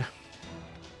 that's good.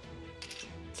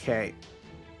 Okay.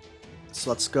 So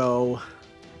let's go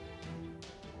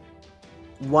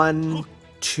 1,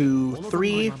 2,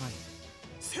 3.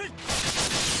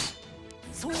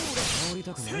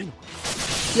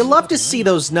 You love to see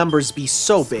those numbers be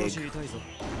so big.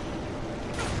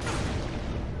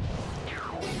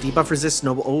 Debuff resist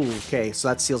noble. Oh, okay. So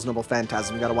that seals Noble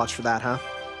Phantasm. We gotta watch for that, huh?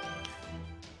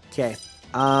 Okay.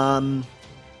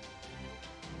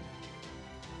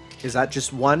 Is that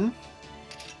just one?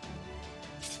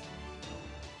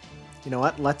 You know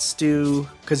what? Let's do...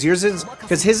 Because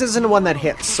his isn't one that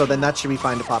hits, so then that should be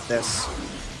fine to pop this.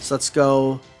 So let's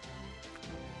go...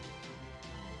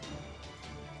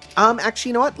 actually,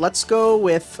 you know what? Let's go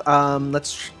with,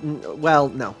 well,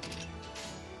 no.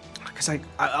 Because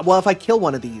well, if I kill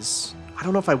one of these, I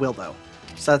don't know if I will, though.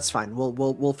 So that's fine.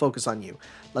 We'll focus on you.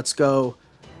 Let's go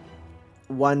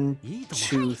 1,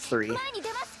 2, 3.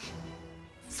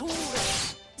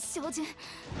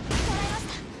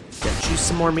 Get you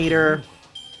some more meter.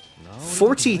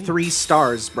 43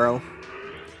 stars, bro.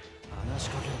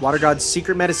 Water God's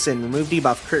Secret Medicine. Remove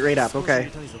debuff. Crit rate up.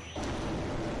 Okay.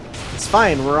 It's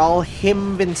fine. We're all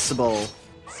invincible.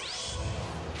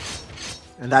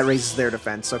 And that raises their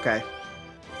defense. Okay.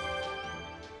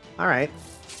 Alright.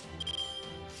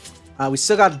 We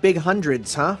still got big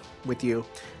hundreds, huh? With you.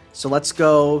 So let's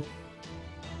go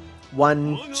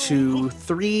 1, 2,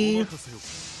 3.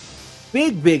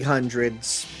 Big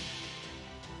hundreds.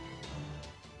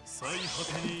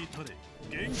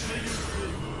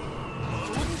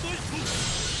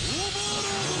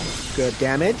 Good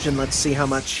damage, and let's see how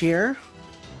much here.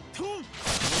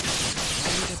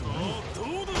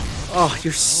 Oh,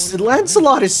 your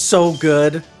Lancelot is so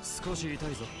good.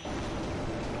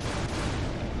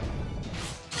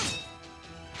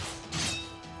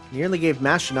 Nearly gave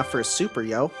Mash enough for a super,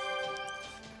 yo.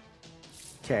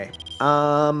 Okay.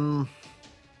 I'm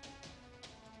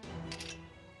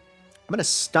gonna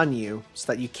stun you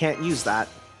so that you can't use that.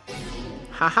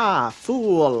 Haha,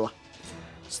 fool.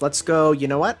 So let's go, you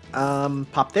know what?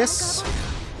 Pop this.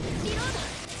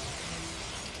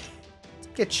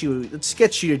 Let's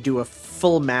get you to do a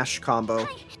full mash combo.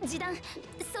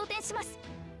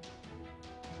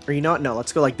 Or you know what? No,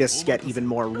 let's go like this to get even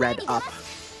more red up.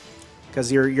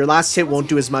 Because your last hit won't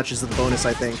do as much as the bonus,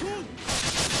 I think.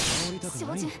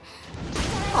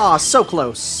 Aw, so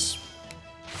close.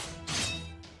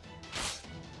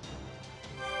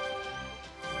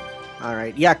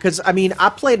 Alright, yeah, because, I mean, I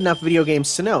played enough video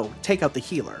games to know. Take out the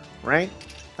healer, right?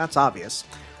 That's obvious.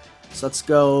 So let's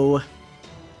go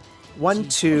 1,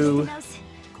 2,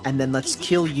 and then let's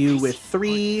kill you with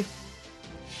 3.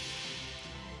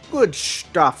 Good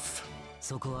stuff.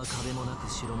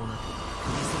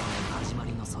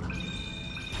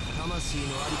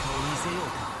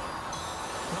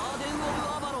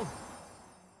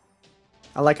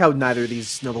 I like how neither of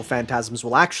these noble phantasms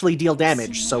will actually deal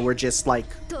damage, so we're just like...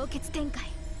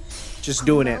 just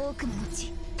doing it.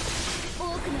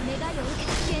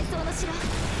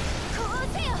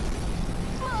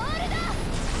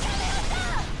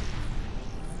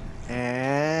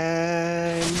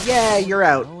 And... yeah, you're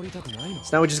out.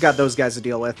 So now we just got those guys to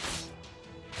deal with.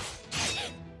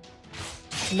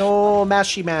 No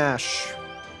mashy mash.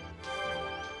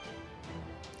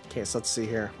 Okay, so let's see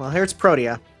here. Well, here's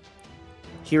Protea.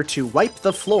 Here to wipe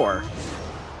the floor.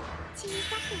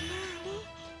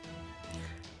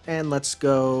 And let's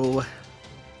go...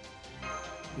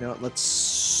 you know what,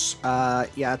 let's...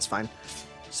 yeah, that's fine.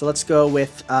 So let's go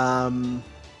with,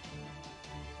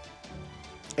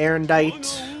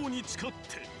 Erendite.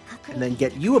 And then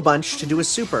get you a bunch to do a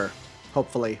super,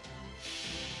 hopefully.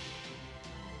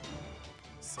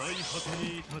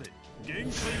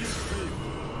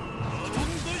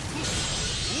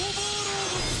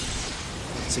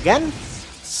 Once again,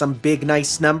 some big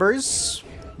nice numbers.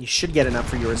 You should get enough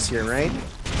for yours here, right?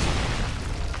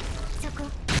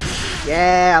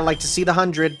 Yeah, I like to see the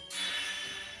 100.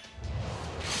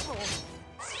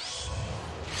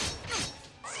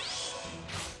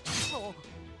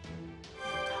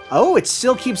 Oh, it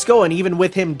still keeps going even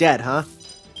with him dead, huh?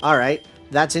 Alright,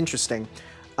 that's interesting.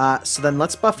 So then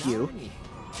let's buff you.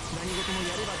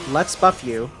 Let's buff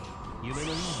you.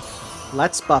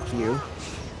 Let's buff you.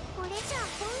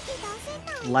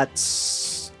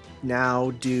 Let's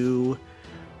now do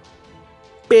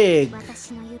big.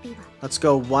 Let's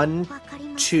go 1,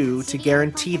 2 to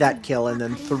guarantee that kill, and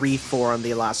then 3, 4 on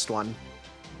the last one.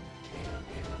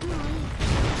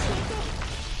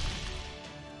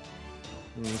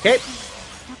 Okay.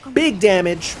 Big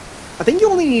damage. I think you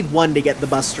only need 1 to get the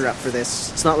buster up for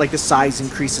this. It's not like the size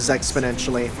increases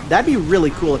exponentially. That'd be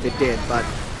really cool if it did, but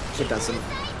it doesn't.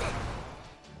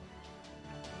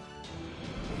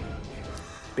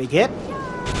 Big hit.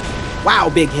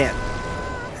 Wow, big hit.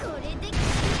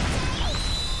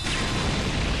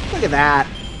 Look at that.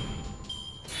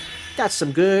 That's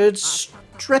some good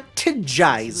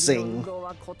strategizing.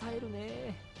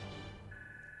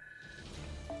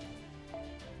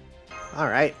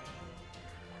 Alright.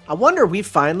 I wonder we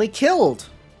finally killed.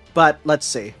 But let's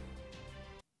see.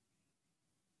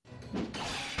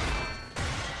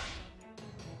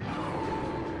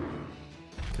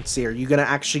 Let's see, are you gonna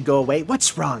actually go away?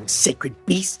 What's wrong, sacred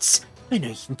beasts? I know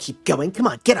you can keep going. Come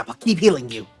on, get up. I'll keep healing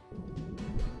you.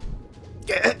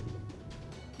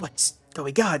 What's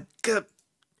going on?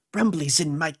 Rumblies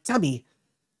in my tummy.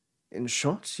 In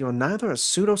short, you're neither a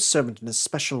pseudo-servant in a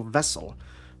special vessel,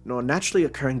 nor a naturally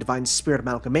occurring divine spirit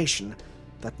amalgamation.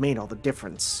 That made all the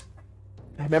difference.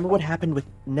 I remember what happened with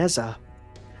Neza.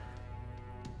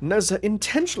 Neza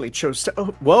intentionally chose to...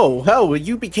 oh, whoa, hell,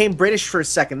 you became British for a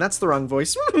second. That's the wrong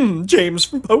voice. James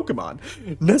from Pokemon.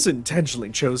 Neza intentionally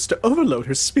chose to overload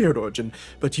her spirit origin,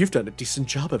 but you've done a decent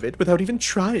job of it without even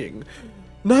trying.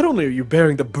 Not only are you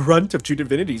bearing the brunt of 2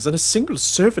 divinities on a single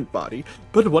servant body,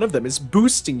 but one of them is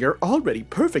boosting your already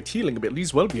perfect healing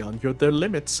abilities well beyond their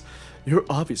limits. You've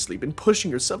obviously been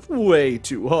pushing yourself way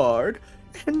too hard.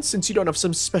 And since you don't have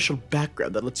some special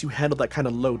background that lets you handle that kind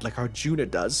of load like Arjuna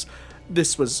does,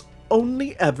 this was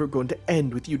only ever going to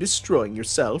end with you destroying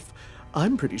yourself.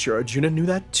 I'm pretty sure Arjuna knew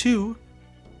that too.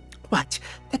 What?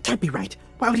 That can't be right.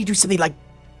 Why would he do something like...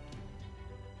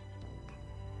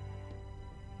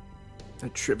 A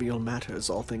trivial matter as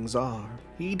all things are.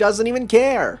 He doesn't even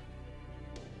care.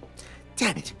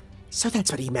 Damn it. So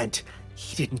that's what he meant.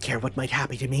 He didn't care what might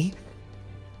happen to me.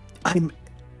 I'm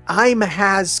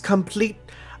as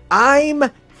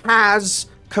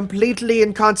completely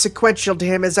inconsequential to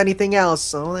him as anything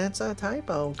else. Oh, that's a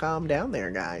typo. Calm down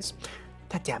there, guys.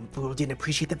 That damn fool didn't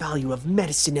appreciate the value of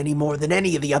medicine any more than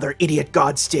any of the other idiot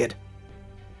gods did.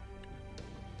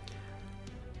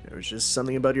 There was just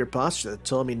something about your posture that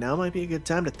told me now might be a good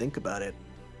time to think about it.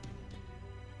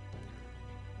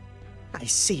 I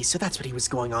see, so that's what he was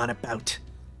going on about.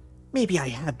 Maybe I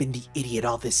have been the idiot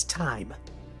all this time.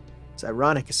 It's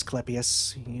ironic,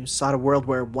 Asclepius. You sought a world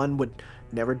where one would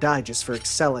never die just for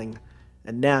excelling,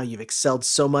 and now you've excelled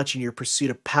so much in your pursuit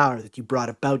of power that you brought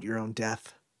about your own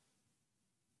death.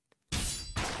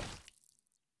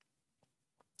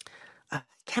 I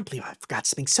can't believe I forgot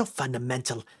something so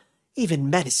fundamental. Even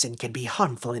medicine can be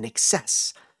harmful in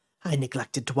excess. I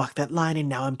neglected to walk that line, and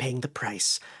now I'm paying the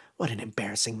price. What an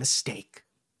embarrassing mistake.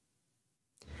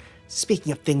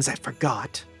 Speaking of things I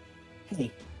forgot...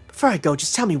 Hey, before I go,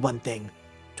 just tell me one thing.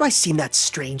 Do I seem that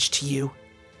strange to you?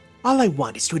 All I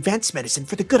want is to advance medicine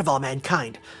for the good of all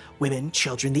mankind. Women,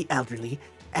 children, the elderly,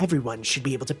 everyone should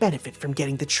be able to benefit from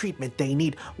getting the treatment they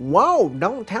need. Whoa,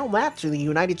 don't tell that to the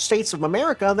United States of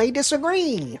America. They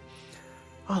disagree.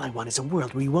 All I want is a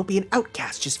world where you won't be an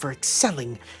outcast just for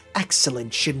excelling.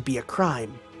 Excellence shouldn't be a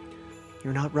crime.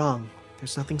 You're not wrong.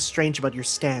 There's nothing strange about your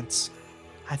stance.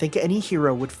 I think any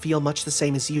hero would feel much the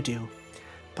same as you do.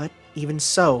 But even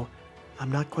so, I'm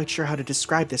not quite sure how to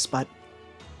describe this, but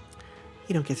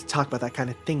you don't get to talk about that kind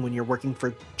of thing when you're working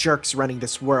for jerks running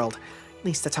this world. At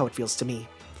least that's how it feels to me.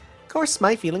 Of course,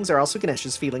 my feelings are also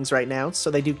Ganesh's feelings right now,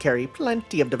 so they do carry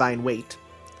plenty of divine weight.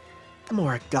 The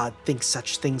more a god thinks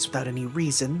such things without any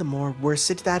reason, the more worse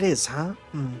that is, huh?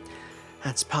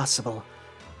 That's possible.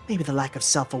 Maybe the lack of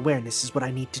self-awareness is what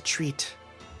I need to treat.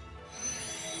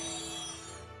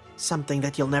 Something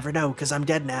that you'll never know, because I'm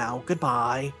dead now.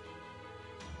 Goodbye.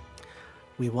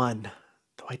 We won,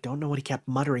 though I don't know what he kept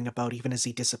muttering about even as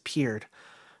he disappeared.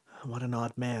 What an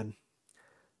odd man.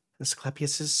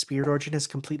 Asclepius' spirit origin has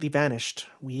completely vanished.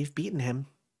 We've beaten him.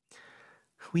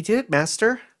 We did it,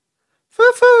 Master.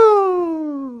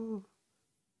 Foo-foo!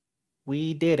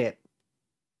 We did it.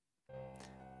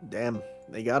 Damn,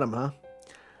 they got him, huh?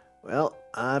 Well,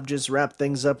 I've just wrapped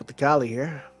things up with the Kali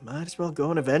here. Might as well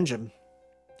go and avenge him.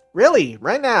 Really?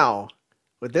 Right now?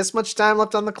 With this much time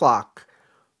left on the clock?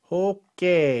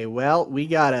 Okay, well, we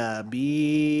gotta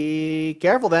be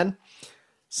careful then.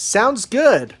 Sounds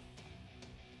good.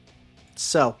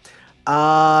 So,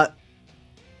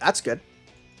 that's good.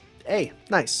 Hey,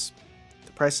 nice.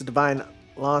 The price of divine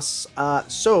loss.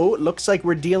 So, looks like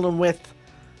we're dealing with...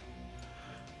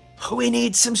 We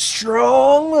need some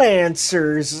strong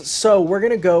lancers. So, we're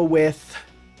gonna go with...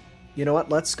 You know what?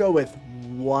 Let's go with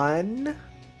 1,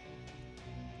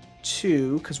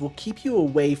 2, because we'll keep you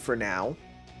away for now.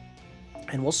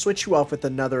 And we'll switch you off with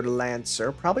another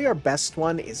lancer. Probably our best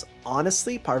one is,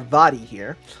 honestly, Parvati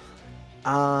here.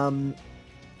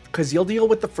 Because you'll deal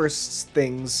with the first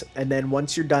things, and then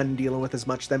once you're done dealing with as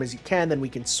much of them as you can, then we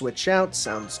can switch out.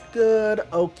 Sounds good.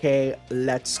 Okay,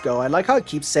 let's go. I like how it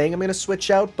keeps saying I'm going to switch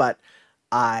out, but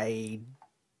I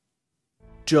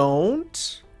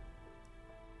don't.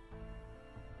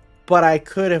 But I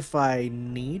could if I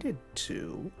needed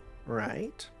to,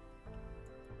 right?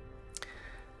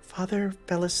 Father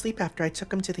fell asleep after I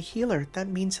took him to the healer. That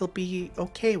means he'll be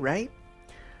okay, right?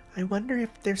 I wonder if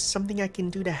there's something I can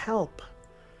do to help.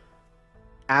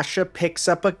 Asha picks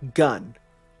up a gun.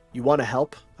 You want to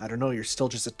help? I don't know, you're still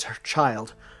just a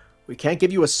child. We can't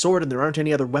give you a sword and there aren't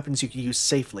any other weapons you can use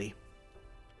safely.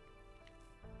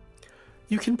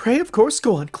 You can pray, of course.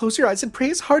 Go on, close your eyes and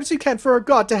pray as hard as you can for our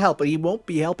God to help, but he won't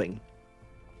be helping.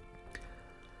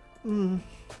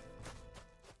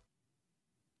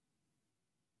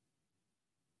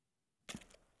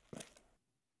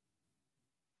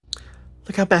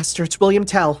 Look out, Master, it's William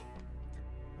Tell.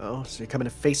 Oh, so you're coming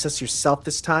to face us yourself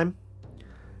this time?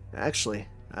 Actually,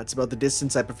 that's about the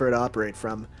distance I prefer to operate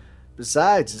from.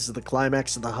 Besides, this is the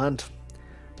climax of the hunt.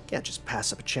 Can't just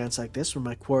pass up a chance like this when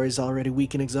my quarry's already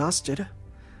weak and exhausted.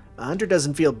 A hunter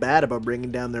doesn't feel bad about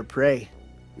bringing down their prey.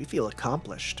 We feel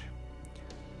accomplished.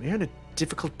 We're in a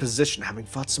difficult position having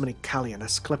fought so many Kali and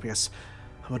Asclepius.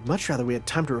 I would much rather we had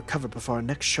time to recover before our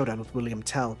next showdown with William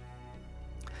Tell.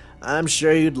 I'm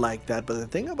sure you'd like that, but the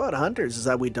thing about hunters is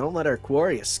that we don't let our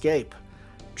quarry escape.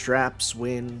 Traps,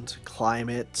 wind,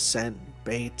 climate, scent,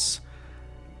 baits.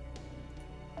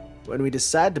 When we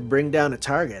decide to bring down a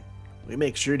target, we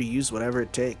make sure to use whatever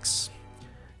it takes.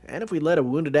 And if we let a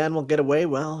wounded animal get away,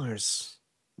 well, there's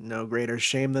no greater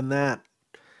shame than that.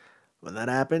 When that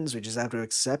happens, we just have to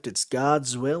accept it's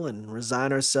God's will and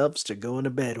resign ourselves to going to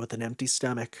bed with an empty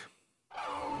stomach.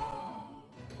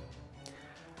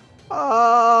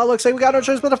 Looks like we got no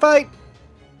choice but to fight.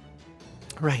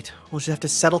 Right, we'll just have to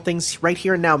settle things right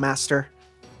here and now, Master.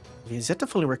 If he's yet to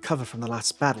fully recover from the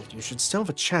last battle, you should still have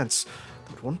a chance.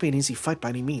 Though it won't be an easy fight by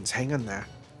any means. Hang on there.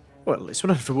 Well, at least we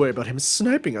don't have to worry about him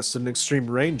sniping us at an extreme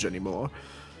range anymore.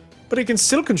 But he can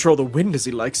still control the wind as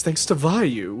he likes thanks to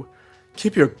Vayu.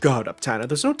 Keep your guard up, Tanner.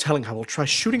 There's no telling how he'll try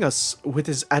shooting us with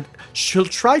his... She'll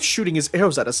try shooting his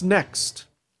arrows at us next.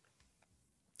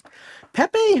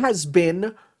 Pepe has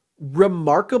been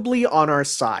remarkably on our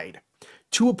side,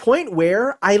 to a point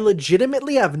where I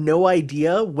legitimately have no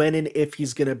idea when and if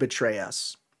he's going to betray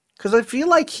us. Because I feel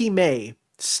like he may,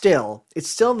 still. It's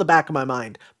still in the back of my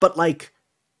mind. But, like,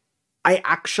 I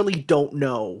actually don't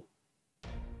know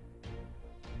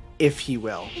if he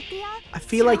will. I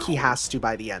feel like he has to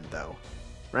by the end, though.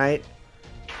 Right?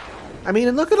 I mean,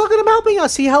 and look at him helping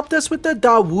us. He helped us with the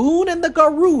Dawoon and the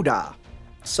Garuda.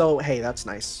 So, hey, that's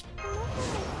nice.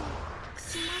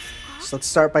 So let's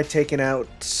start by taking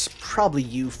out probably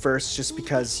you first, just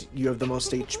because you have the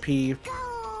most HP.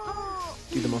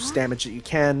 Do the most damage that you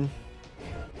can.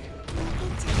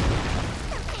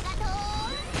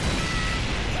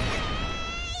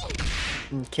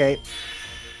 Okay.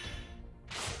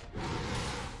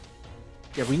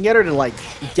 Yeah, if we can get her to, like,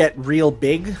 get real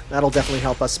big, that'll definitely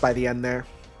help us by the end there.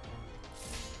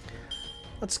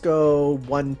 Let's go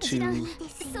 1, 2...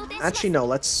 Actually, no,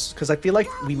 let's... Because I feel like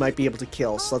we might be able to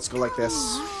kill, so let's go like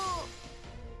this.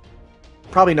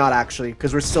 Probably not, actually,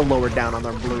 because we're still lowered down on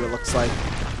our blue, it looks like.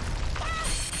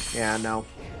 Yeah, no.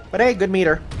 But hey, good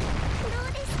meter.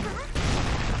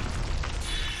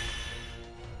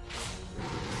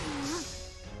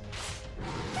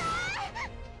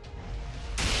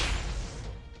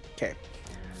 Okay.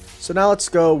 So now let's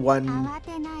go 1,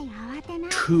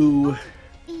 2...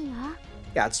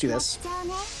 Yeah, let's do this.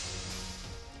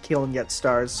 Kill and get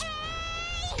stars.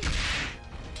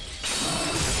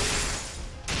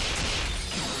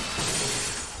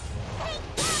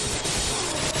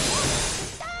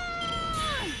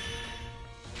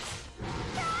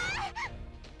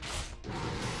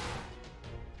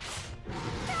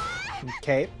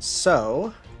 Okay,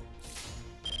 so...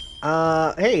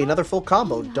 hey, another full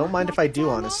combo. Don't mind if I do,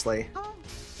 honestly.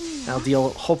 I'll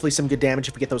deal, hopefully, some good damage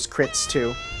if we get those crits,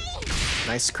 too.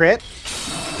 Nice crit.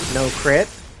 No crit.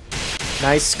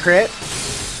 Nice crit.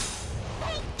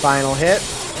 Final hit.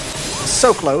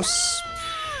 So close.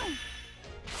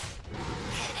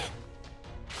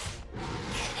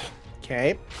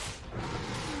 Okay.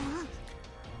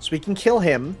 So we can kill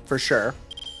him, for sure.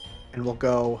 And we'll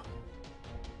go...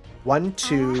 1,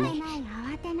 2...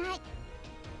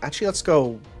 Actually, let's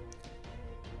go...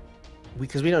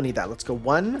 Because we don't need that. Let's go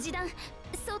 1,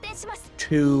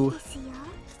 2...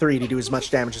 3 to do as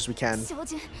much damage as we can.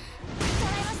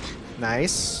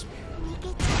 Nice.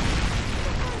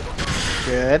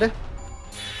 Good.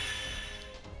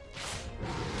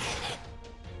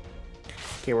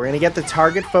 Okay, we're gonna get the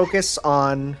target focus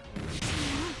on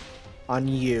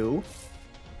you.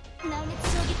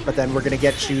 But then we're gonna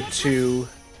get you to...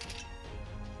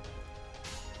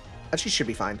 Actually, should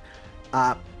be fine.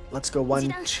 Let's go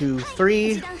 1, 2,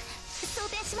 3.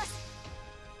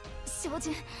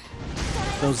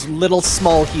 Those little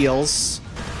small heals.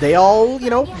 They all, you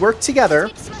know, work together.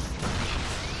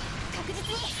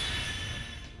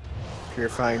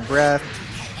 Purifying breath.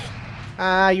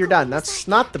 You're done. That's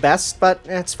not the best, but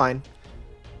it's fine.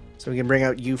 So we can bring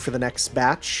out you for the next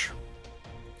batch.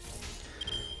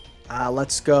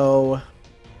 Let's go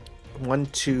 1,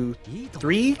 2,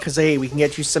 3, because hey, we can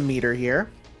get you some meter here.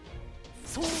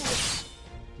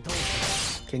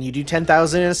 Can you do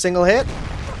 10,000 in a single hit?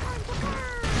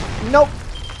 Nope.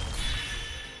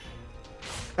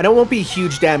 I know it won't be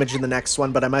huge damage in the next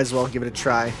one, but I might as well give it a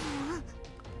try.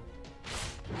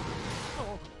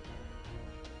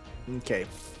 Okay.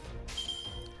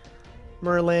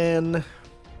 Merlin.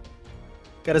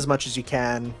 Get as much as you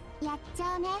can.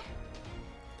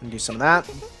 And do some of that.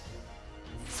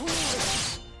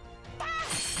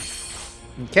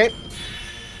 Okay.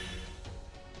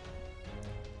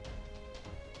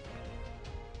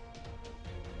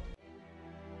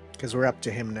 Because we're up to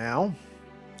him now.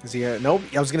 Is he nope,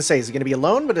 I was going to say, is he going to be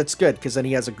alone? But it's good, because then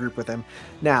he has a group with him.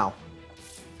 Now.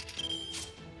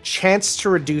 Chance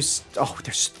to reduce... Oh,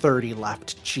 there's 30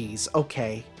 left. Jeez.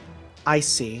 Okay. I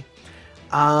see.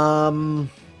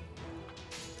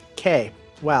 Okay.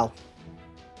 Well.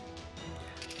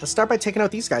 Let's start by taking out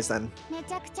these guys, then.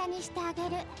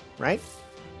 Right?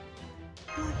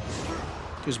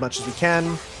 Do as much as we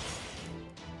can.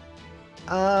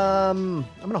 I'm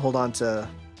going to hold on to...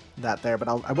 that there, but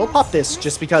I will pop this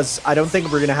just because I don't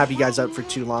think we're gonna have you guys out for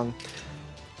too long.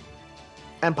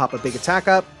 And pop a big attack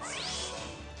up.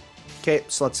 Okay,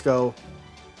 so let's go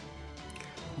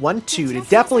 1, 2 to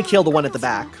definitely kill the one at the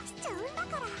back.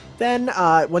 Then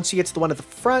once you get to the one at the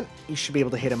front, you should be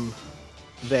able to hit him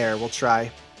there. We'll try.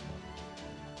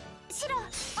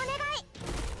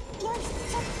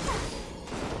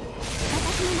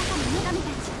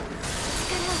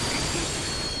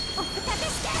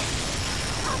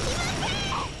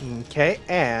 Okay,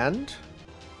 and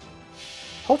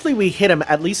Hopefully we hit him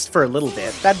at least for a little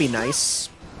bit. That'd be nice.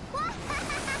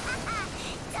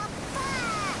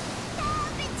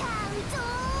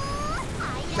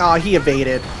 Aw, he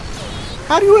evaded.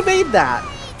 How do you evade that?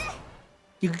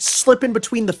 You slip in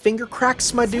between the finger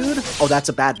cracks, my dude? Oh, that's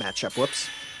a bad matchup. Whoops.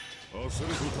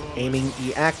 Aiming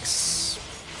EX.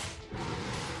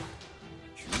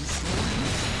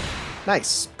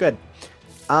 Nice. Good.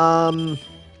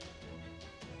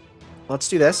 Let's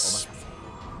do this.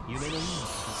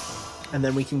 And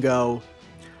then we can go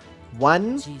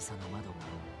 1,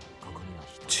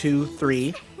 2,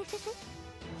 3.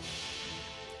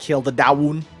 Kill the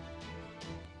down.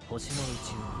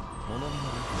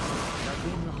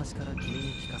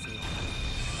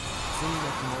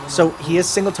 So he is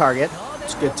single target.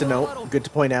 It's good to note. Good to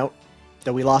point out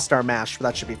that we lost our mash, but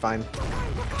that should be fine.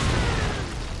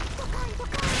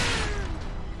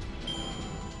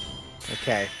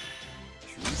 Okay.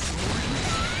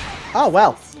 Oh,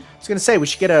 well. I was going to say, we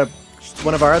should get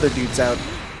one of our other dudes out.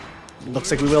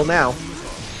 Looks like we will now.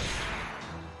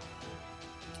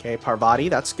 Okay, Parvati,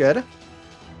 that's good.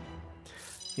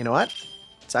 You know what?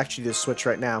 Let's actually just switch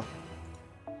right now.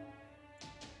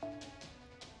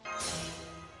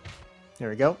 There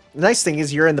we go. The nice thing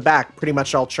is you're in the back pretty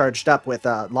much all charged up with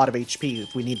a lot of HP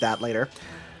if we need that later.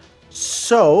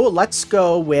 So, let's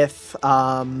go with...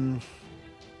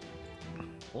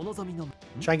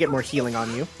 try and get more healing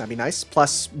on you. That'd be nice.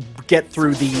 Plus, get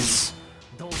through these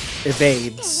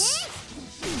evades.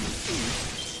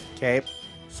 Okay.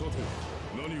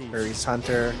 Furry's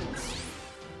Hunter.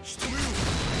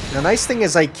 The nice thing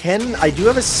is I do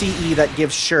have a CE that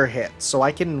gives sure hit, so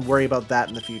I can worry about that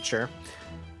in the future.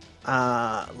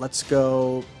 Let's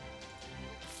go...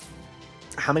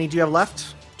 How many do you have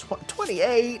left?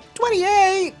 28!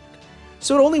 28!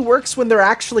 So it only works when they're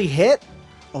actually hit?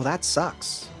 Oh, that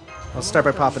sucks. I'll start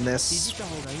by popping this.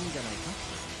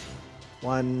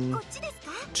 1,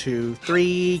 2,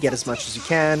 3. Get as much as you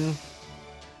can.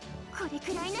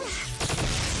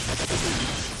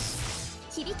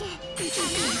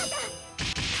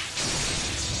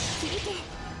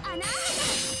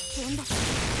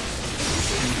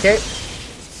 Okay.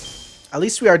 At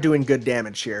least we are doing good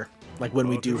damage here. Like when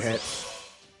we do hit.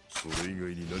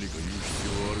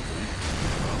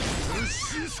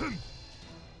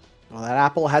 Well, that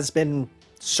apple has been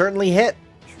certainly hit.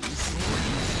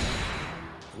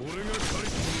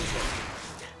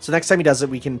 So next time he does it,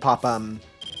 we can pop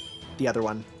the other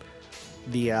one.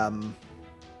 The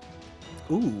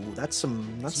ooh, that's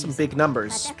some big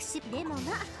numbers.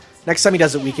 Next time he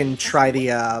does it, we can try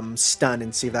the stun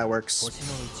and see if that works.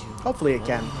 Hopefully it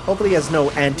can. Hopefully he has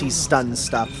no anti-stun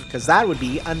stuff, because that would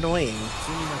be annoying.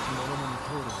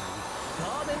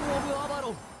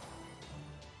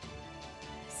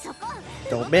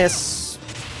 Don't miss.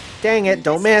 Dang it,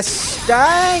 don't miss.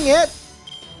 Dang it!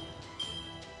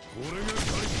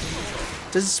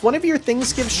 Does one of your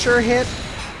things give sure hit?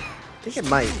 I think it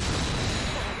might.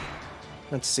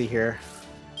 Let's see here.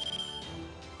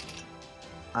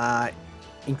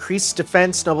 Increase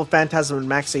defense, Noble Phantasm, and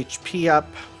max HP up.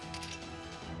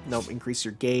 Nope, increase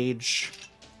your gauge.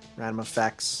 Random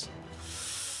effects.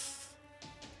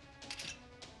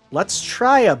 Let's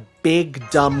try a big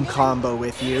dumb combo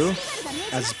with you.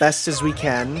 As best as we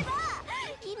can.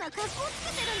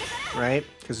 Right?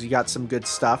 Because you got some good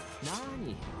stuff.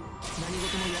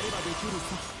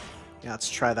 Yeah, let's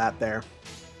try that there.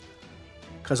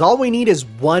 Because all we need is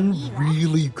one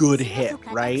really good hit,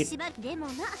 right?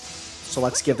 So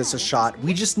let's give this a shot.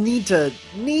 We just need to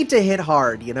hit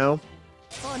hard, you know?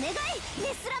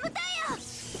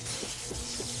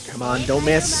 Come on, don't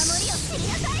miss.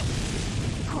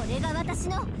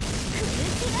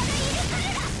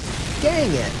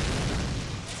 Dang it.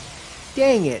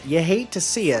 Dang it, you hate to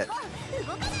see it.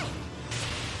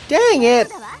 Dang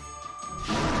it!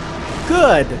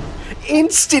 Good!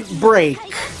 Instant break!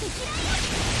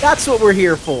 That's what we're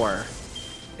here for.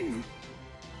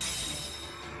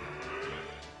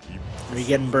 Are you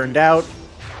getting burned out?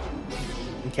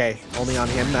 Okay, only on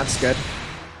him, that's good.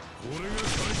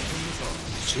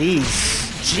 Jeez.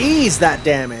 Jeez, that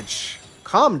damage.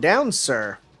 Calm down,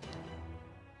 sir.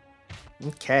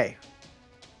 Okay.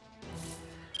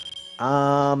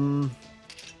 I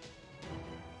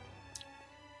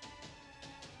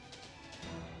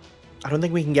don't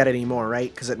think we can get any more,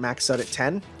 right? Because it maxed out at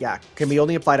 10? Yeah, can be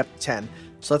only applied up to 10.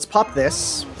 So let's pop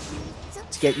this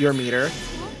to get your meter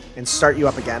and start you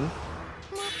up again.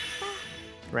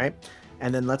 Right?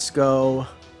 And then let's go...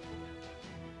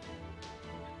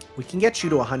 We can get you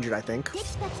to 100, I think.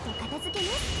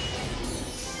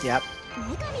 Yep.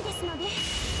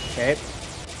 Okay.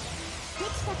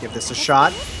 Give this a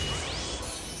shot.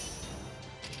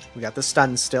 We got the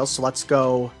stun still, so let's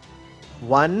go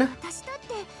 1,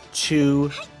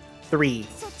 2, 3.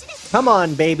 Come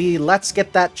on, baby. Let's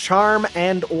get that charm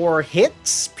and or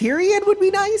hits. Period would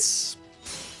be nice.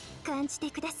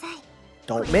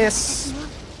 Don't miss.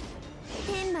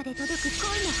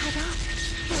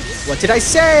 What did I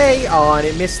say? Oh, and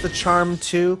it missed the charm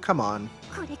too. Come on.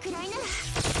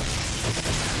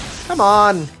 Come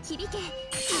on.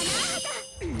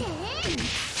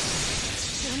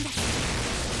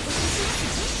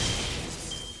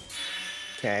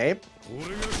 Okay.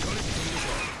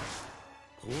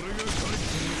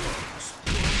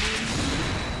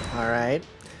 Alright.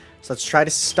 So let's try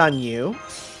to stun you.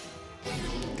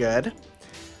 Good.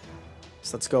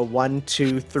 So let's go 1,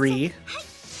 2, 3.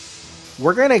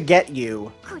 We're gonna get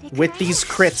you with these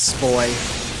crits, boy.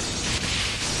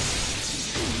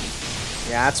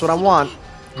 Yeah, that's what I want.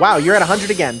 Wow, you're at 100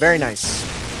 again. Very nice.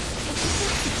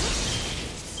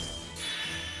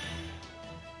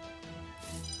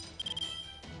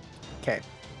 Okay.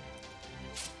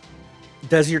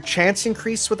 Does your chance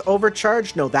increase with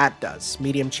overcharge? No, that does.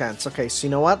 Medium chance. Okay, so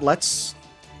you know what? Let's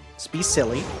be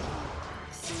silly.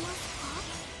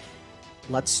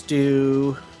 Let's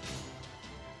do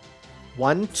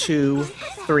 1, 2,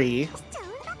 3.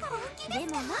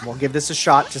 We'll give this a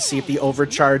shot to see if the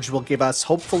overcharge will give us,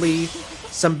 hopefully,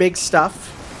 some big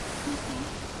stuff.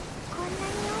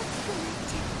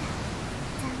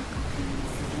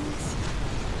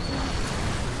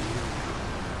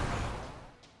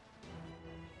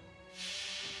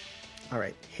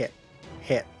 Alright, hit,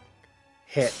 hit,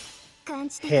 hit,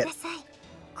 hit,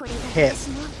 hit,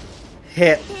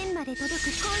 hit.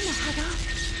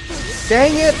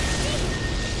 Dang it!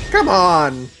 Come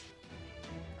on!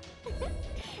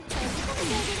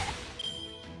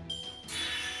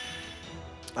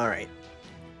 Alright.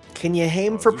 Can you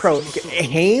aim for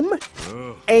aim?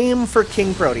 Aim for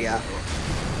King Protea.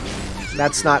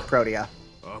 That's not Protea.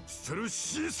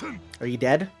 Are you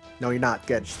dead? No, you're not.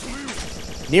 Good.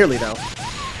 Nearly, though.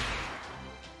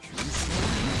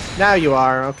 Now you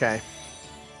are. Okay.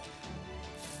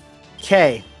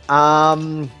 Okay.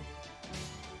 I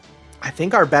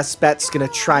think our best bet's gonna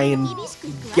try and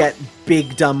get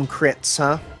big dumb crits,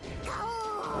 huh?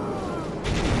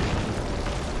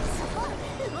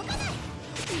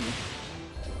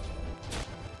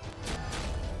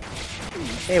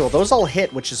 Okay, well those all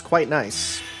hit, which is quite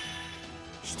nice.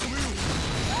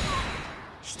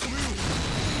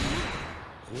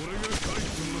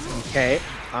 Okay,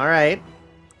 alright.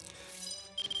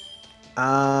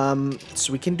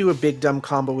 So we can do a big dumb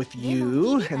combo with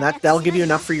you, and that'll give you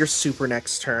enough for your super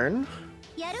next turn.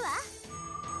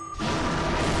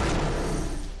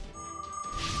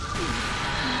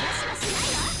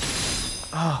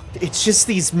 Oh, it's just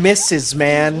these misses,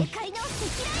 man.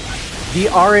 The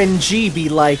RNG be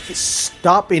like,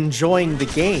 stop enjoying the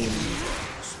game.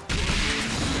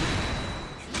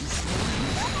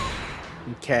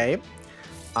 Okay.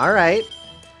 Alright.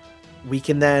 We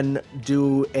can then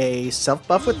do a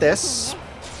self-buff with this.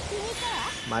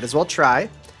 Might as well try.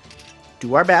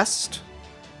 Do our best.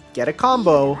 Get a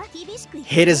combo.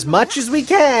 Hit as much as we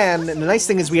can. And the nice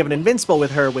thing is we have an invincible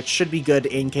with her, which should be good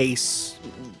in case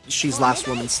she's last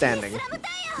woman standing.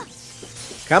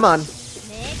 Come on.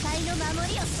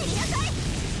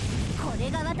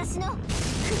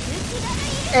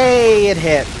 Hey, it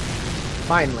hit.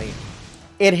 Finally.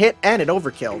 It hit and it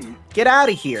overkilled. Get out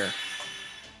of here.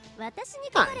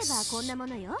 Nice.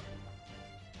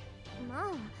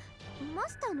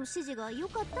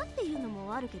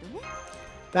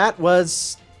 That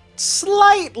was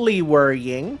slightly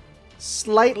worrying.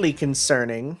 Slightly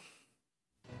concerning.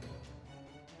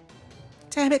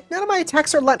 Damn it, none of my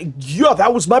attacks are letting... Yeah,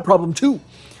 that was my problem too.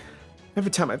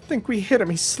 Every time I think we hit him,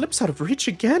 he slips out of reach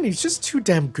again. He's just too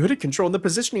damn good at controlling the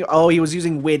positioning. Oh, he was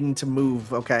using wind to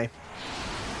move. Okay.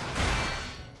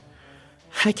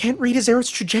 I can't read his arrow's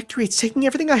trajectory. It's taking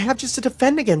everything I have just to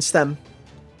defend against them.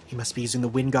 He must be using the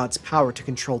wind god's power to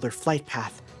control their flight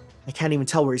path. I can't even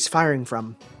tell where he's firing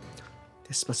from.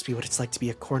 This must be what it's like to be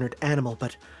a cornered animal,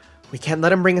 but we can't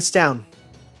let him bring us down.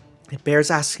 It bears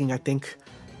asking, I think.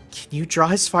 Can you draw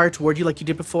his fire toward you like you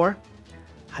did before?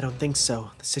 I don't think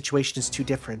so. The situation is too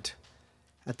different.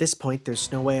 At this point,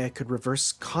 there's no way I could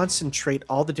reverse concentrate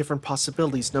all the different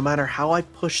possibilities, no matter how I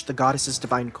push the goddess's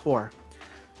divine core.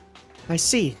 I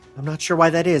see. I'm not sure why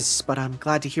that is, but I'm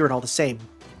glad to hear it all the same.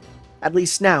 At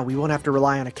least now, we won't have to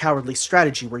rely on a cowardly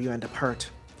strategy where you end up hurt.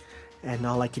 And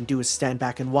all I can do is stand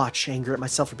back and watch, anger at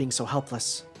myself for being so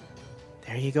helpless.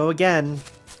 There you go again.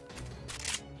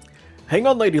 Hang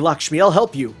on, Lady Lakshmi, I'll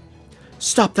help you.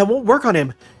 Stop, that won't work on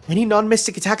him. Any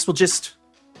non-mystic attacks will just...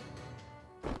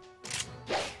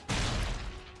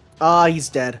 Ah, he's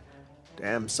dead.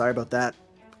 Damn, sorry about that.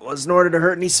 Wasn't ordered to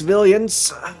hurt any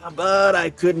civilians, but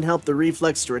I couldn't help the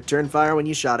reflex to return fire when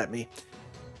you shot at me.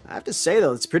 I have to say,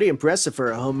 though, it's pretty impressive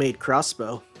for a homemade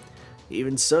crossbow.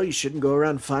 Even so, you shouldn't go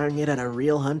around firing it at a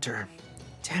real hunter.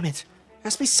 Damn it. There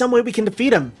has to be some way we can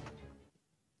defeat him.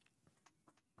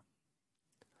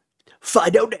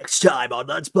 Find out next time on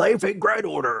Let's Play Fate Grand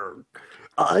Order.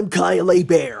 I'm Kyle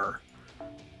Bear.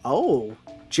 Oh,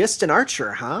 just an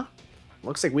archer, huh?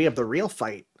 Looks like we have the real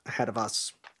fight ahead of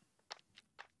us.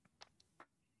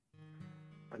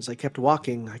 As I kept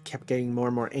walking, I kept getting more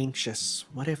and more anxious.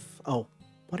 What if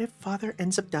Father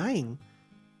ends up dying?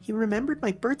 He remembered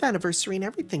my birth anniversary and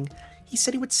everything. He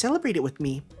said he would celebrate it with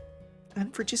me.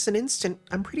 And for just an instant,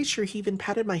 I'm pretty sure he even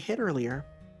patted my head earlier.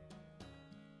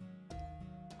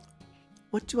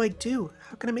 What do I do?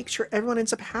 How can I make sure everyone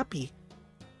ends up happy?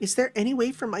 Is there any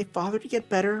way for my father to get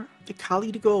better, the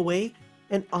Kali to go away,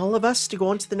 and all of us to go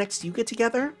on to the next Yuga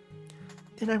together?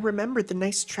 Then I remembered the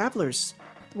nice travelers,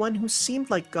 the one who seemed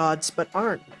like gods but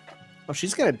aren't. Oh,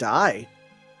 she's gonna die.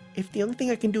 If the only thing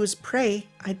I can do is pray,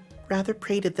 I'd rather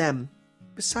pray to them.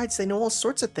 Besides, they know all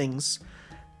sorts of things.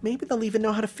 Maybe they'll even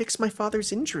know how to fix my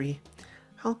father's injury.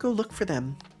 I'll go look for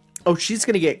them. Oh, she's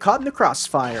gonna get caught in the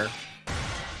crossfire.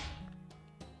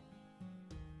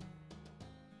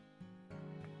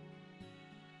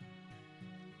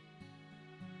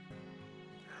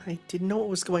 I didn't know what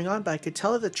was going on, but I could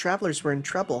tell that the travelers were in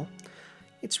trouble.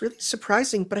 It's really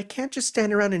surprising, but I can't just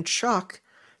stand around in shock.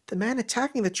 The man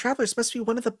attacking the travelers must be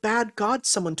one of the bad gods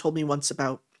someone told me once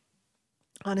about.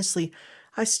 Honestly,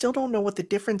 I still don't know what the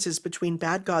difference is between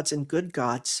bad gods and good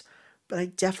gods, but I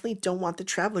definitely don't want the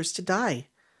travelers to die.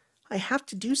 I have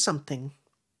to do something.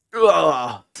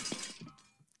 Ugh.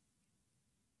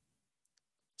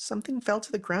 Something fell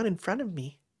to the ground in front of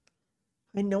me.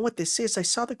 I know what this is. I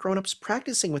saw the grown-ups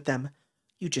practicing with them.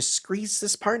 You just squeeze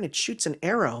this part and it shoots an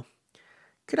arrow.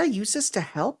 Could I use this to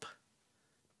help?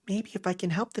 Maybe if I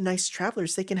can help the nice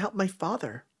travelers, they can help my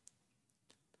father.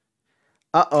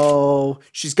 Uh-oh.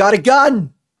 She's got a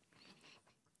gun!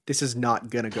 This is not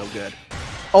gonna go good.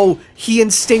 Oh, he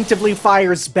instinctively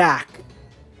fires back.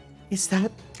 Is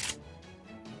that...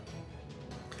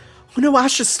 Oh no,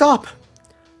 Asha, stop!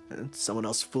 Someone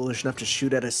else foolish enough to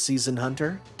shoot at a seasoned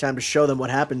hunter? Time to show them what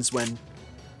happens when...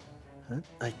 Huh?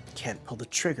 I can't pull the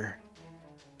trigger.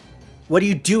 What are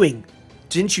you doing?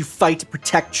 Didn't you fight to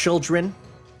protect children?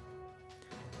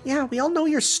 Yeah, we all know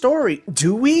your story.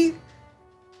 Do we?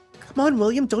 Come on,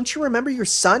 William, don't you remember your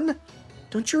son?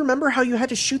 Don't you remember how you had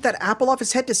to shoot that apple off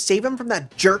his head to save him from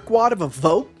that jerkwad of a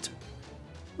vote?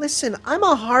 Listen, I'm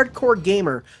a hardcore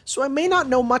gamer, so I may not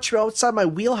know much outside my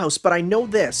wheelhouse, but I know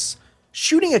this.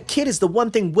 Shooting a kid is the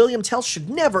one thing William Tell should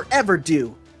never, ever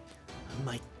do.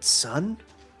 My son?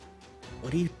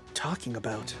 What are you talking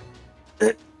about?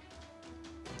 I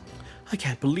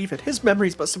can't believe it. His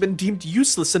memories must have been deemed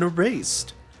useless and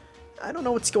erased. I don't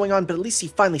know what's going on, but at least he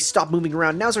finally stopped moving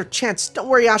around. Now's our chance. Don't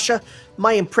worry, Asha.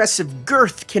 My impressive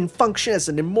girth can function as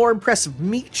a more impressive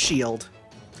meat shield.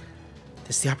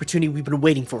 This is the opportunity we've been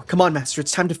waiting for. Come on, Master.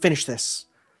 It's time to finish this.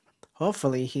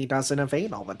 Hopefully he doesn't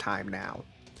evade all the time now.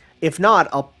 If not,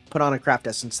 I'll put on a craft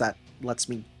essence that lets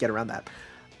me get around that.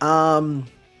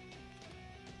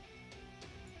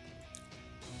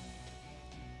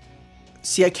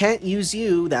 See, I can't use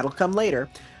you. That'll come later.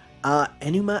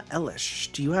 Enuma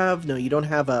Elish. Do you have... No, you don't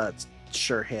have a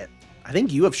sure hit. I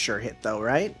think you have sure hit, though,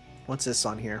 right? What's this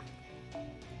on here?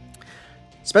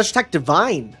 Special attack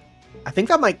Divine. I think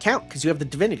that might count, because you have the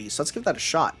divinity. So let's give that a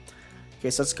shot.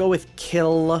 Okay, so let's go with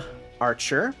Kill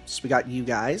Archer. So we got you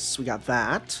guys. We got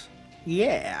that.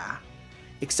 Yeah.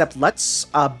 Except let's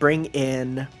bring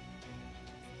in...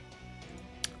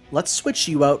 Let's switch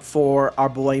you out for our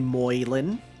boy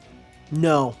Moylin.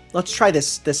 No, let's try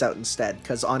this out instead,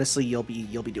 because honestly, you'll be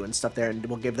doing stuff there, and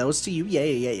we'll give those to you.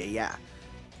 Yeah.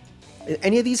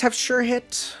 Any of these have sure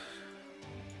hit?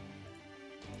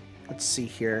 Let's see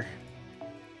here.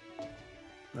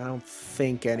 I don't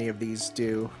think any of these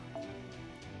do.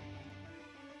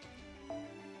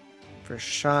 For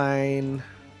Shine.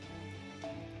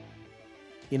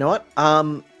 You know what?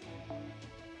 I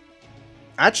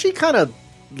actually kind of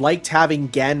liked having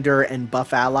Gander and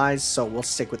buff allies, so we'll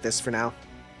stick with this for now.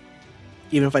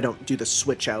 Even if I don't do the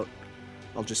switch out,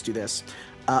 I'll just do this.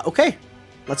 Okay,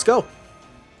 let's go.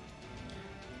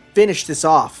 Finish this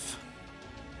off.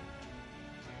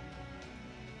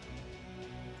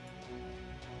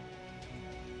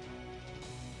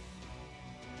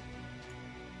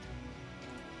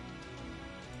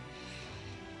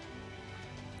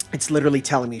 It's literally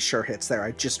telling me sure hits there.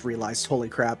 I just realized, holy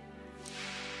crap.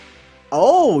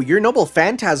 Oh, your Noble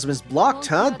Phantasm is blocked,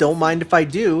 huh? Don't mind if I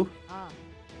do.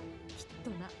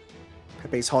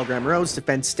 Pepe's Hologram Rose,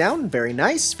 defense down. Very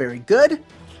nice, very good.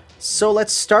 So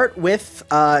let's start with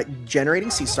generating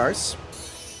C-Stars.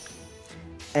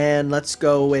 And let's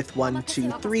go with 1, 2,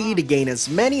 3 to gain as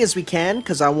many as we can,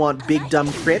 because I want big dumb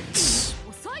crits.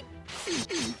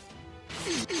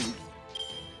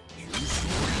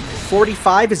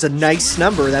 45 is a nice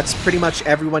number. That's pretty much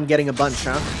everyone getting a bunch,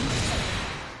 huh?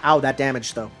 Ow, that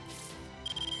damage, though.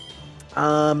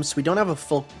 So we don't have a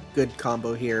full good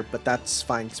combo here, but that's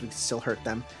fine, because we can still hurt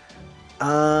them.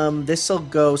 This'll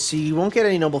go... So you won't get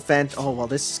any Noble Phant... Oh, well,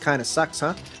 this kind of sucks,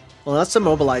 huh? Well, let's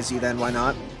immobilize you then, why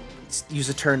not? Let's use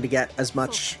a turn to get as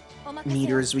much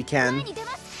meter as we can.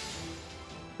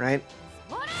 Right?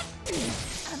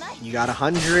 You got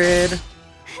 100...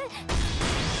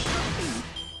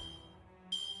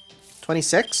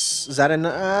 26? Is that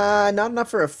not enough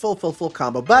for a full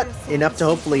combo, but enough to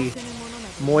hopefully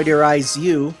Meteorize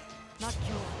you.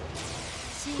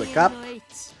 Quick up.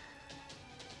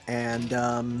 And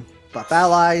buff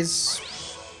allies.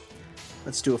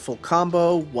 Let's do a full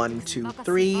combo. 1, 2,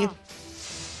 3.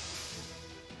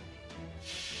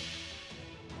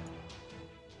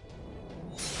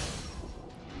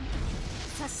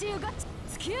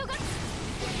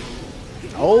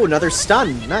 Oh, another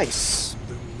stun. Nice.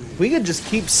 If we could just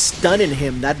keep stunning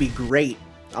him, that'd be great.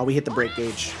 Oh, we hit the break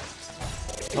gauge.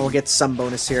 Oh, we'll get some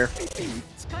bonus here.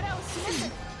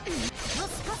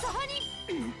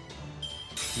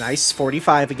 Nice,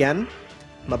 45 again.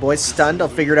 My boy's stunned. I'll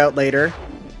figure it out later.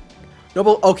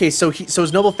 Noble. Okay, so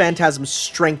his Noble Phantasm's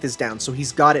strength is down, so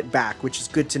he's got it back, which is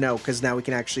good to know because now we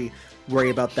can actually worry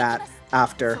about that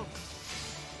after.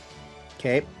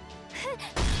 Okay.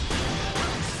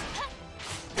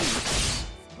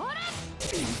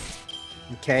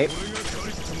 Okay.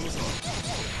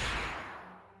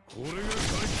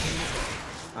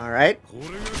 Alright.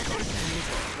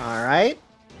 Alright.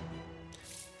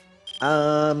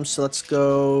 So let's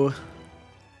go...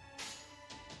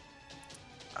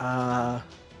 let's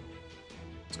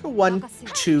go 1,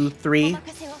 2, 3.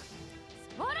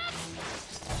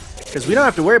 Because we don't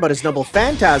have to worry about his Noble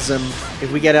Phantasm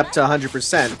if we get up to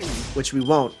 100%, which we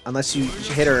won't, unless you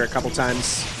hit her a couple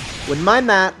times. Wouldn't mind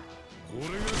that.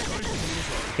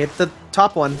 Hit the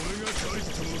top one.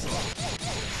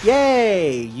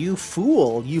 Yay! You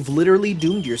fool. You've literally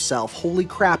doomed yourself. Holy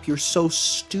crap, you're so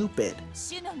stupid.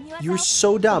 You're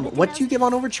so dumb. What do you give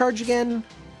on overcharge again?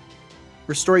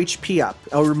 Restore HP up.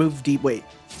 Oh, remove deep weight.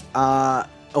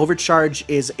 Overcharge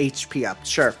is HP up.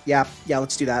 Sure. Yeah,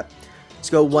 let's do that. Let's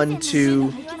go 1,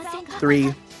 2,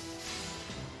 3.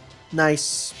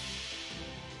 Nice.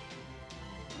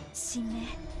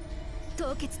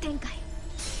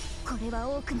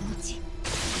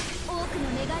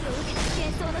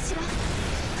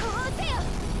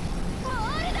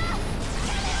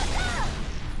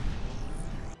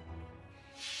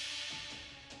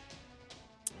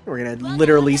 We're gonna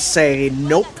literally say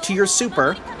nope to your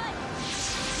super.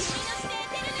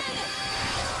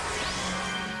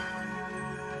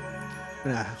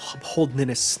 I'm holding in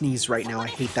a sneeze right now. I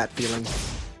hate that feeling.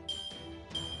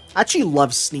 I actually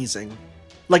love sneezing.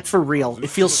 Like, for real. It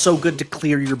feels so good to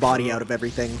clear your body out of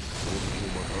everything.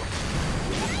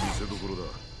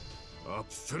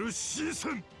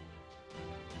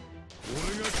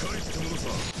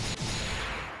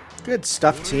 Good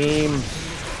stuff, team.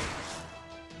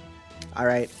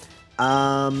 Alright.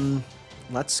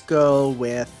 Let's go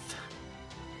with...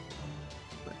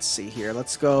 Let's see here.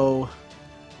 Let's go...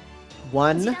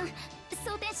 1,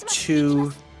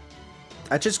 2...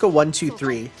 I just go 1, 2,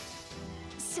 3.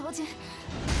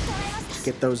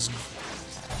 Get those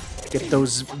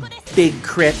big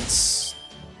crits.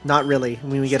 Not really. I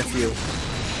mean, we get a few.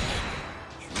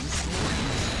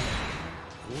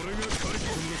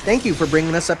 Thank you for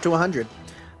bringing us up to 100.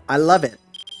 I love it.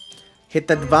 Hit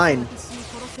the divine.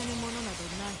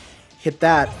 Hit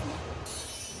that.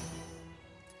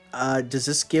 Does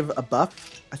this give a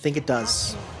buff? I think it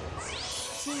does.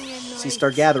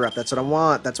 C-Star Gather Up. That's what I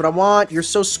want. That's what I want. You're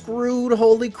so screwed.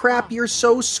 Holy crap, you're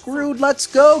so screwed. Let's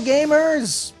go,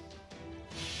 gamers!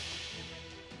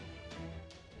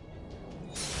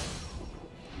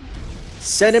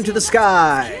 Send him to the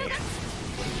sky.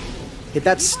 Hit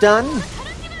that stun.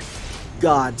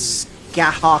 God,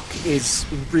 Skahawk is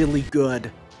really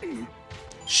good.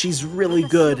 She's really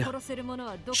good.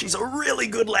 She's a really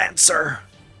good Lancer.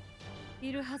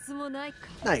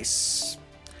 Nice.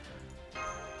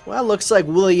 Well, looks like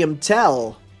William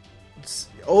Tell. It's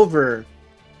over.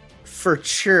 For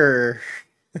sure.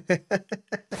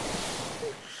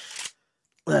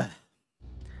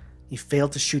 You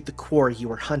failed to shoot the quarry you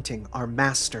were hunting, our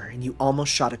master, and you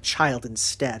almost shot a child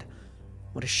instead.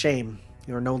 What a shame.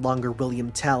 You are no longer William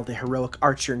Tell, the heroic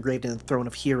archer engraved in the throne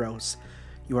of heroes.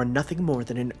 You are nothing more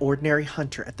than an ordinary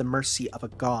hunter at the mercy of a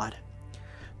god.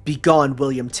 Begone,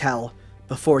 William Tell,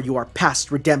 before you are past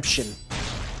redemption.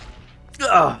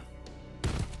 Ugh!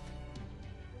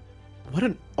 What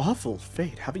an awful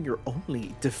fate, having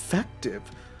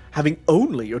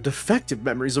only your defective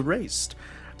memories erased.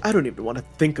 I don't even want to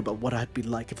think about what I'd be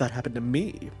like if that happened to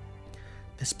me.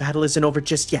 This battle isn't over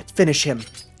just yet. Finish him.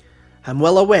 I'm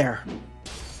well aware.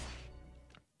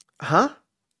 Huh?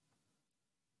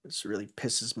 This really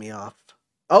pisses me off.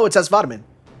 Oh, it says Vitamin.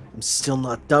 I'm still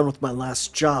not done with my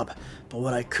last job, but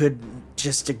what I could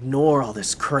just ignore all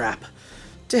this crap.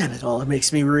 Damn it all, it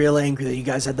makes me real angry that you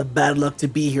guys had the bad luck to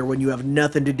be here when you have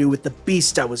nothing to do with the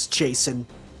beast I was chasing.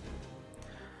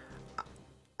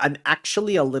 I'm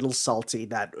actually a little salty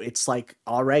that it's like,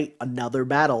 alright, another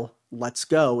battle. Let's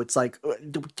go. It's like,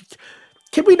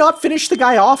 can we not finish the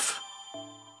guy off?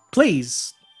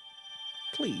 Please.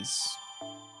 Please.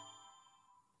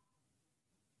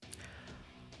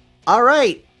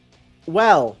 Alright.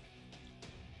 Well.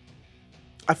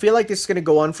 I feel like this is going to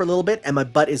go on for a little bit, and my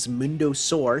butt is mundo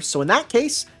sore. So in that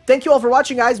case, thank you all for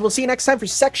watching, guys. We'll see you next time for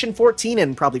Section 14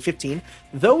 and probably 15.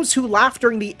 Those who laughed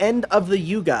during the end of the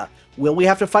Yuga. Will we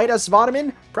have to fight as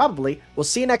Vitamin? Probably. We'll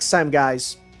see you next time,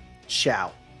 guys.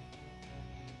 Ciao.